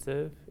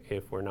defensive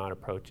if we're not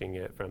approaching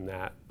it from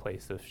that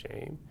place of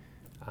shame.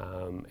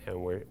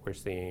 And we're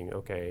seeing,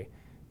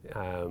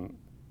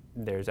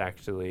 there's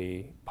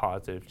actually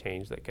positive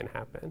change that can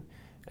happen.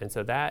 And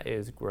so that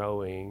is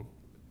growing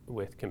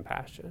with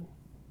compassion,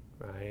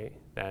 right?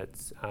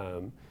 That's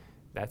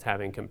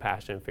having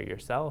compassion for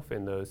yourself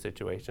in those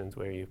situations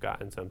where you've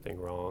gotten something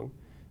wrong,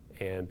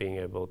 and being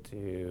able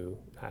to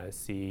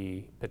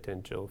see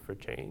potential for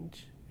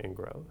change and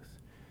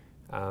growth.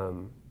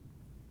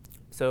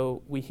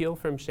 So we heal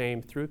from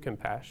shame through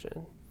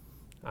compassion.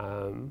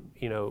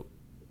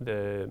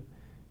 The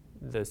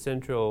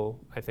central,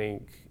 I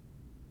think,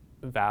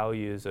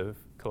 values of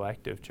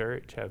Collective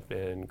Church have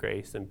been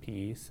grace and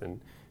peace,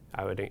 and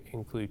I would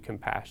include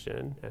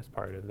compassion as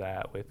part of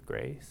that with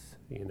grace,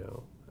 and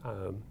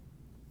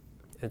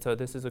so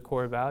this is a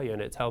core value,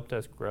 and it's helped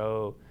us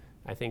grow,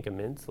 I think,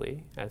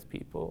 immensely as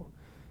people.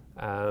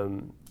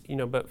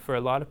 But for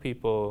a lot of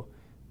people,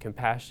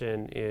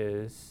 compassion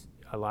is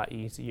a lot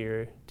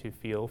easier to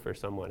feel for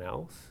someone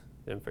else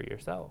than for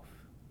yourself,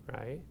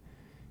 right?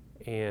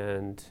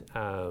 And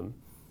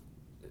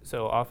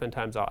so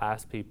oftentimes I'll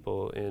ask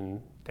people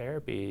in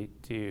therapy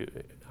to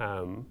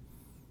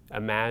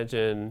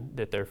imagine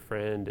that their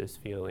friend is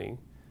feeling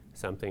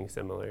something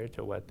similar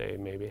to what they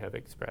maybe have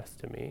expressed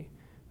to me,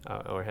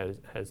 or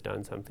has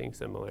done something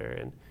similar,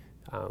 and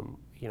how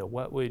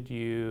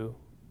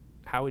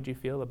would you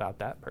feel about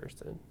that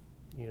person?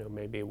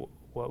 Maybe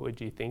what would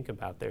you think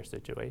about their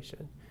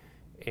situation?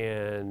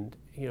 And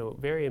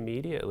very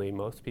immediately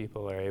most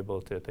people are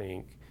able to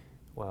think,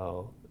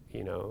 well,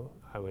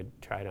 I would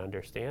try to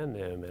understand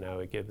them, and I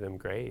would give them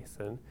grace,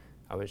 and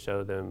I would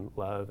show them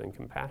love and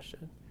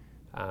compassion.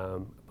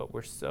 But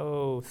we're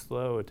so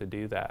slow to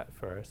do that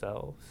for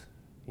ourselves,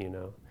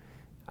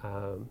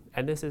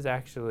 and this is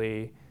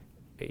actually,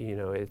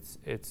 it's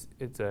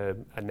a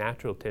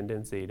natural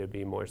tendency to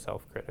be more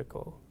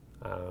self-critical,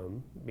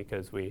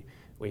 because we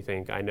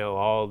think, I know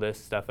all this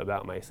stuff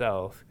about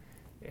myself,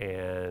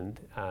 and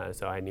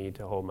so I need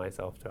to hold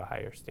myself to a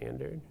higher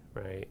standard,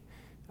 right?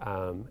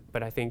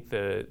 But I think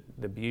the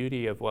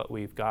beauty of what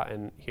we've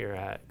gotten here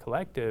at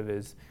Collective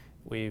is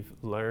we've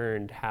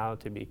learned how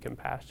to be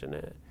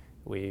compassionate.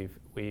 We've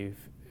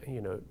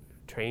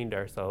trained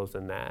ourselves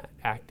in that,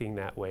 acting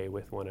that way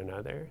with one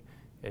another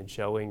and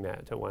showing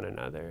that to one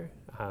another.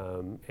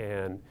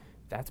 And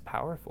that's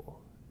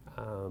powerful.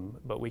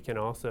 But we can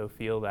also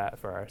feel that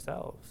for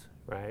ourselves,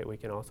 right? We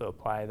can also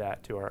apply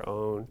that to our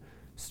own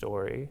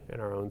story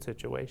and our own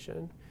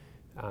situation.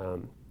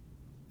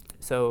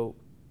 So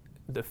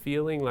the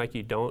feeling like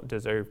you don't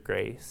deserve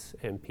grace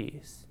and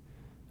peace,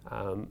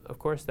 of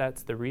course,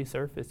 that's the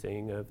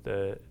resurfacing of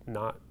the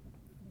not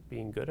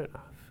being good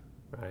enough,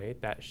 right?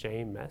 That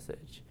shame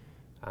message.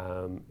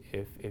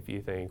 If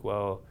you think,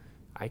 well,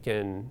 I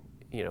can,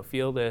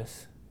 feel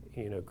this,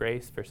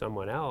 grace for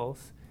someone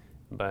else,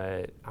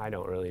 but I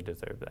don't really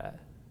deserve that.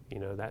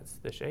 That's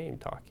the shame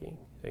talking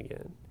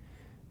again.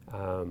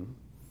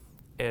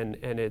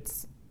 And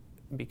it's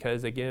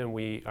because, again,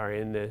 we are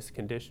in this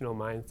conditional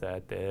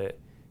mindset that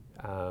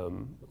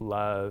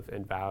love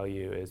and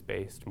value is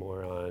based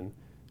more on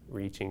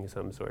reaching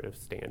some sort of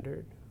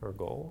standard or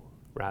goal,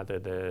 rather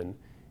than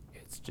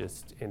it's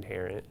just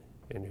inherent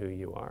in who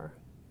you are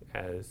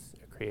as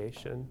a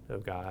creation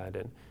of God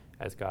and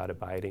as God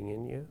abiding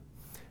in you.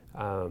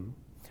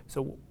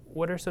 So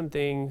what are some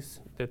things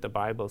that the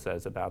Bible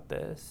says about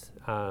this?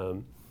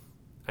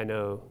 I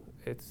know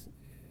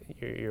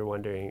you're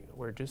wondering,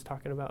 we're just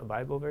talking about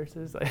Bible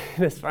verses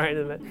this far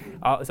into that?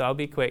 So I'll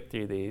be quick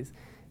through these.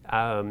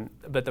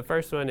 But the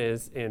first one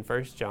is in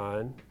 1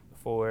 John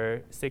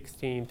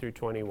 4:16 through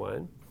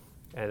 21,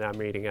 and I'm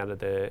reading out of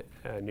the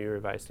New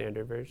Revised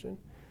Standard Version.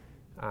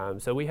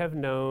 So we have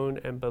known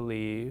and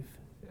believe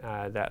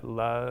that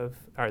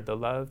the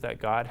love that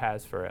God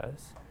has for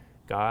us.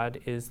 God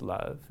is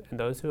love, and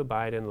those who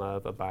abide in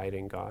love abide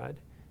in God,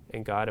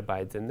 and God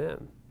abides in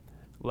them.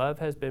 Love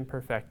has been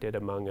perfected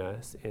among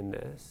us in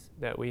this,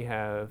 that we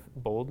have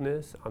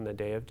boldness on the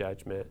day of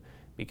judgment,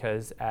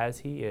 because as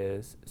He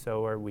is,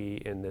 so are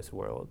we in this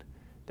world.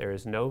 There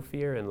is no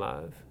fear in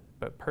love,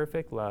 but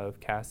perfect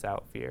love casts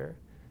out fear,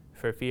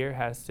 for fear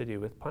has to do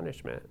with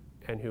punishment,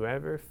 and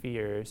whoever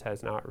fears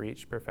has not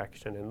reached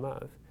perfection in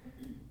love.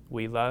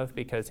 We love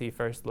because He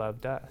first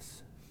loved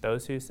us.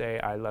 Those who say,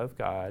 I love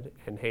God,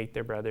 and hate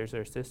their brothers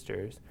or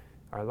sisters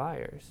are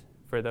liars.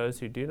 For those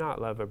who do not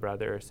love a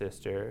brother or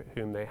sister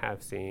whom they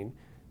have seen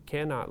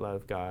cannot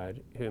love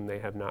God whom they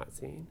have not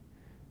seen.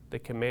 The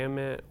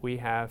commandment we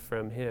have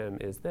from Him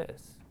is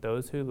this: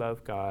 those who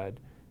love God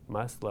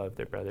must love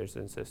their brothers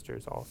and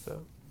sisters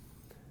also.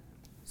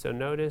 So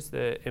notice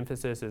the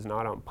emphasis is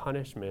not on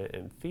punishment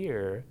and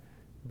fear,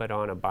 but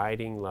on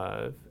abiding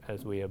love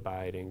as we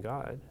abide in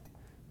God.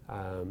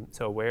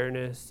 So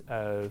awareness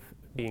of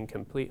being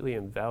completely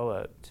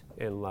enveloped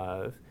in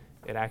love,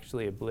 it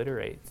actually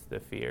obliterates the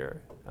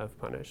fear of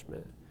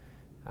punishment.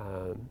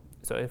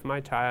 So if my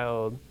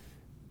child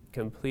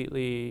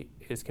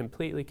is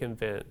completely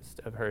convinced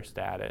of her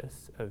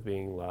status of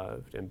being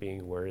loved and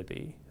being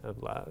worthy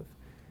of love,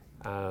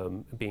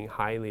 being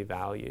highly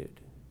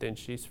valued, then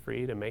she's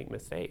free to make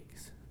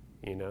mistakes.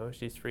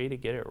 She's free to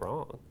get it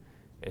wrong.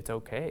 It's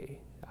okay.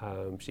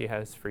 She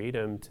has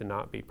freedom to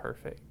not be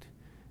perfect,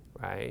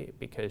 right?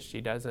 Because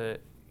she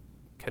doesn't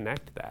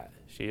connect that.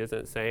 She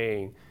isn't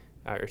saying,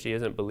 or she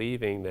isn't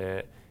believing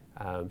that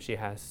she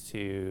has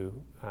to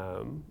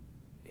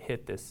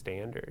hit this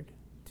standard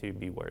to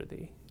be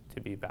worthy,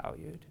 to be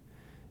valued.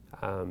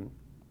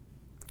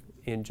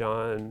 In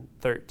John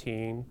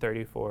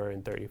 13:34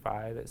 and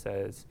 35, it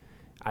says,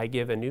 I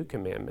give a new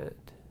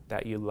commandment,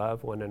 that you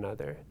love one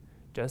another.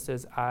 Just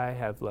as I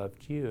have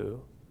loved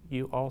you,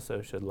 you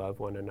also should love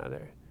one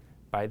another.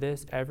 By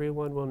this,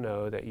 everyone will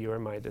know that you are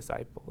my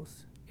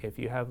disciples, if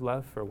you have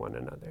love for one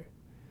another.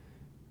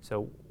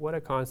 So what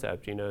a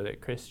concept,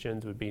 that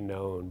Christians would be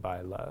known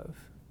by love,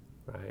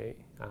 right?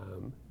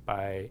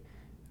 By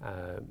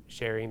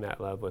sharing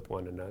that love with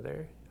one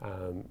another,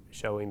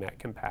 showing that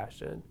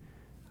compassion,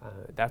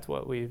 That's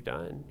what we've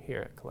done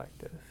here at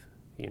Collective.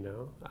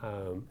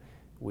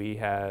 We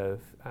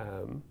have,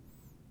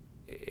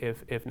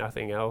 if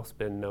nothing else,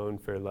 been known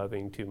for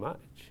loving too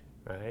much,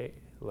 right?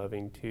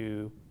 Loving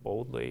too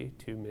boldly,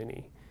 too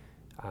many.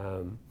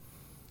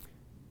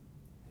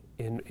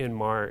 In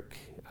Mark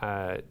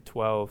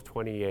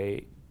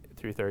 12:28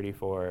 through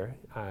 34,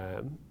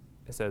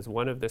 it says,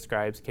 "One of the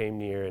scribes came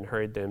near and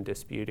heard them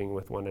disputing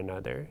with one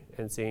another,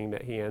 and seeing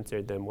that he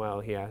answered them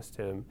well, he asked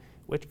him,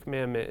 'Which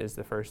commandment is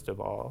the first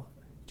of all?'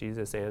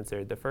 Jesus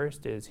answered, 'The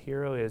first is,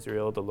 Hear, O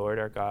Israel, the Lord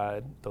our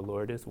God, the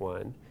Lord is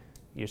one.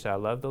 You shall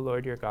love the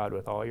Lord your God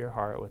with all your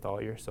heart, with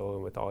all your soul,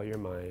 and with all your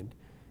mind,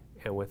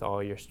 and with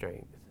all your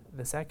strength.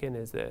 The second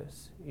is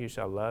this, you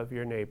shall love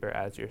your neighbor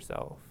as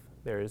yourself.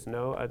 There is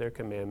no other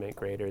commandment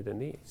greater than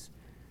these.'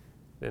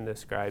 Then the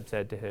scribe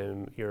said to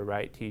him, 'You are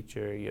right,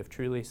 teacher. You have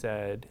truly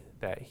said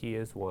that he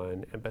is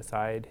one, and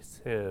besides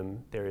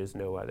him there is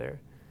no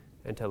other.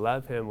 And to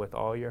love him with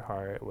all your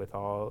heart, with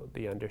all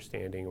the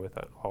understanding, with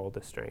all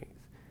the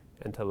strength,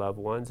 and to love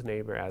one's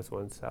neighbor as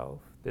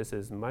oneself. This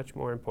is much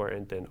more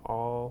important than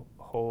all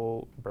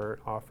whole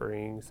burnt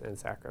offerings and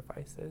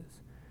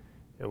sacrifices.'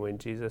 And when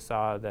Jesus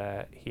saw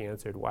that he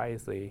answered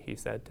wisely, he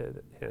said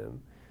to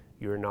him,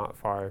 'You are not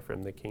far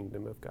from the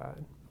kingdom of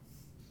God.'"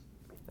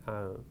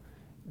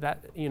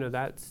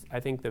 That's I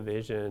think the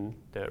vision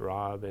that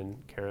Rob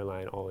and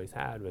Caroline always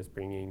had, was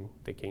bringing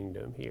the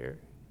kingdom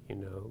here.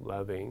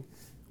 Loving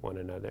one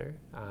another,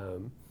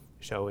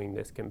 showing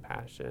this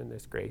compassion,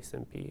 this grace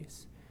and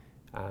peace.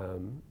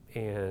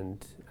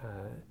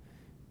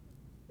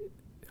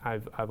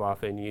 I've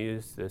often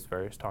used this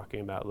verse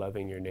talking about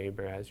loving your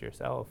neighbor as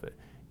yourself.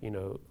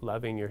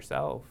 Loving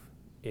yourself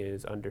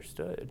is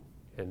understood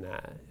in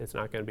that. It's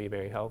not going to be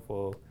very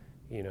helpful,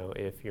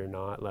 if you're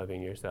not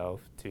loving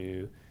yourself,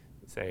 to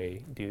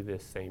say, do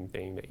this same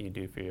thing that you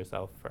do for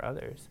yourself for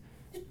others.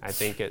 I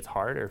think it's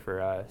harder for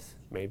us.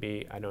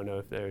 Maybe, I don't know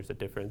if there's a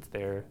difference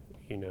there,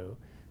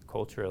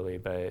 culturally,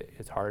 but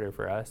it's harder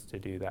for us to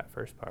do that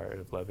first part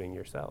of loving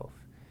yourself.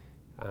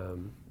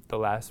 The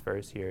last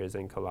verse here is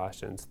in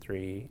Colossians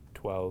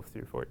 3:12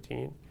 through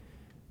 14.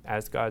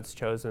 "As God's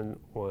chosen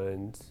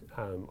ones,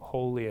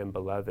 holy and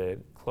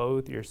beloved,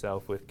 clothe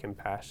yourself with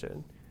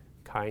compassion,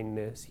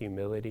 kindness,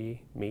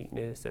 humility,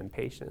 meekness, and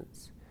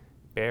patience.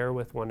 Bear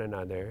with one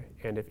another,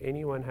 and if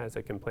anyone has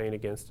a complaint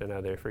against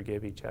another,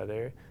 forgive each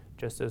other,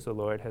 just as the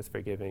Lord has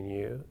forgiven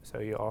you, so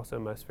you also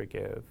must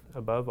forgive.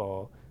 Above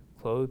all,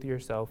 clothe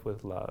yourself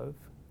with love,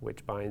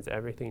 which binds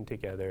everything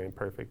together in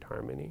perfect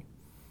harmony."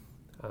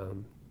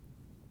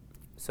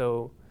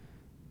 So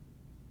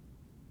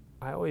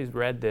I always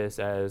read this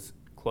as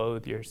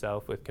clothe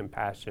yourself with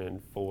compassion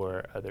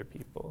for other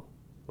people.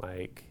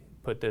 Like,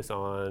 put this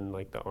on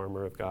like the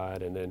armor of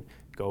God and then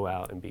go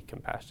out and be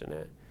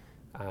compassionate.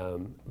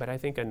 But I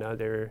think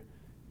another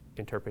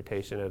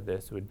interpretation of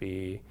this would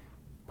be,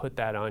 put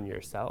that on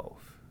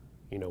yourself.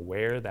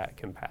 Wear that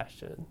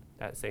compassion,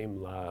 that same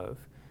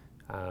love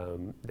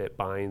that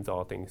binds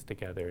all things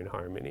together in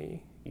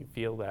harmony. You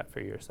feel that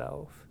for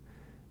yourself.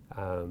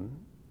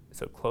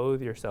 So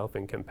clothe yourself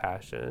in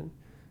compassion.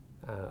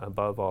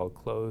 Above all,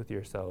 clothe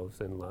yourselves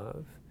in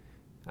love.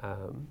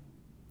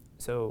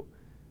 So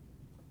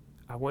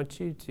I want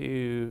you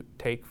to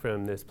take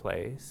from this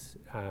place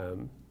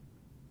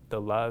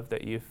the love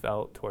that you've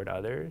felt toward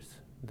others,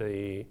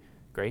 the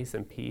grace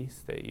and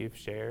peace that you've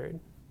shared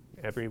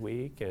every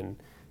week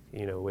and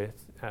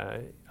with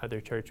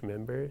other church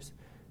members.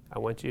 I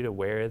want you to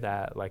wear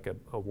that like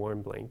a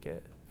warm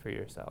blanket for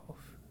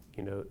yourself.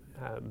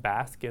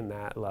 Bask in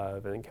that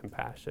love and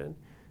compassion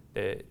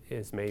that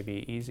is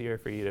maybe easier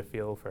for you to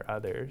feel for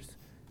others,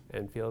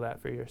 and feel that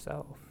for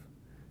yourself.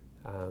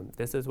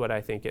 This is what I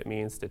think it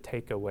means to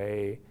take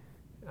away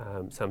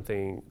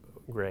something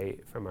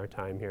great from our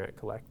time here at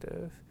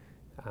Collective.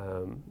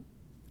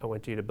 I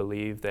want you to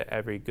believe that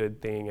every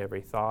good thing,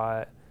 every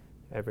thought,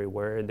 every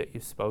word that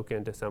you've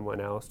spoken to someone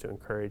else to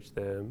encourage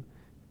them,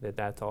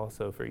 that's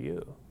also for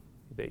you,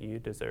 that you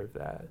deserve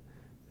that.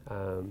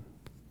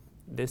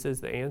 This is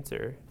the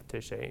answer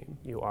to shame.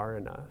 You are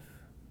enough,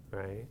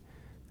 right?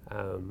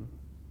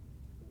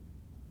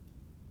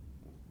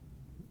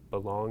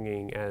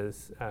 Belonging,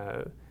 as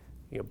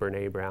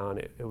Brene Brown,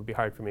 it would be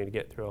hard for me to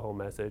get through a whole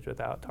message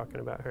without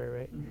talking about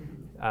her,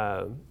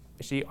 right?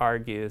 She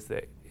argues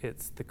that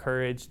it's the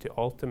courage to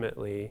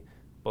ultimately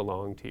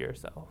belong to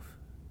yourself,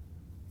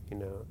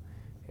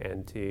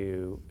 and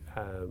to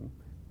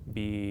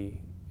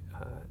be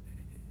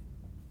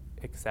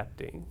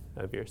accepting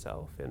of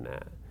yourself in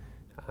that.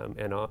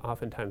 And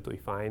oftentimes we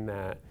find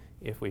that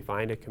if we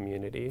find a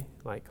community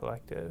like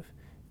Collective,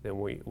 then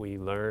we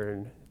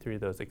learn through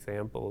those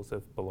examples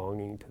of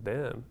belonging to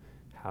them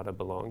how to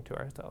belong to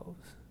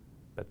ourselves.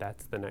 But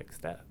that's the next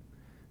step,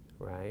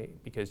 right?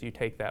 Because you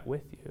take that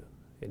with you.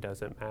 It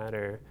doesn't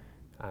matter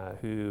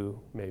who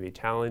maybe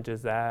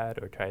challenges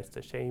that or tries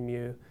to shame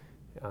you.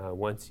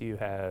 Once you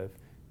have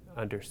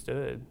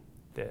understood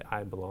that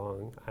I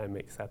belong, I'm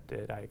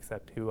accepted, I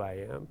accept who I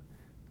am,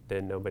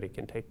 then nobody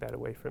can take that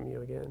away from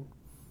you again.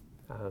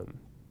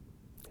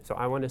 So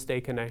I want to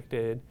stay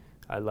connected.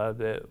 I love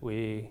that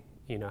we,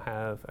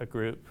 have a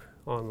group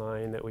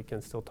online that we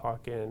can still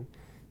talk in.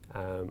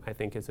 I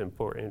think it's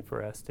important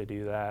for us to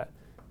do that,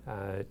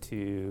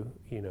 to,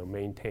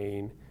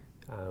 maintain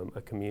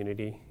a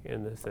community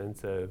in the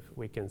sense of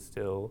we can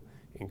still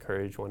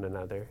encourage one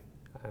another.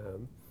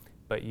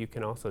 But you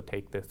can also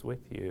take this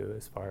with you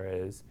as far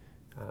as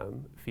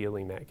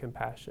feeling that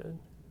compassion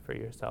for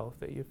yourself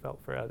that you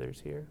felt for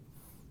others here.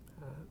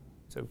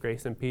 So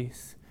grace and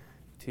peace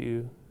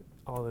to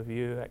all of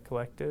you at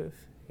Collective,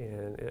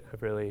 and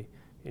I've really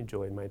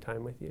enjoyed my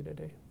time with you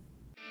today.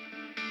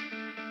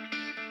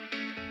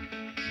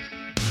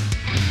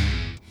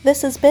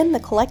 This has been the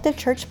Collective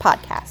Church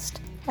Podcast.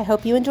 I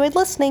hope you enjoyed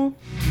listening.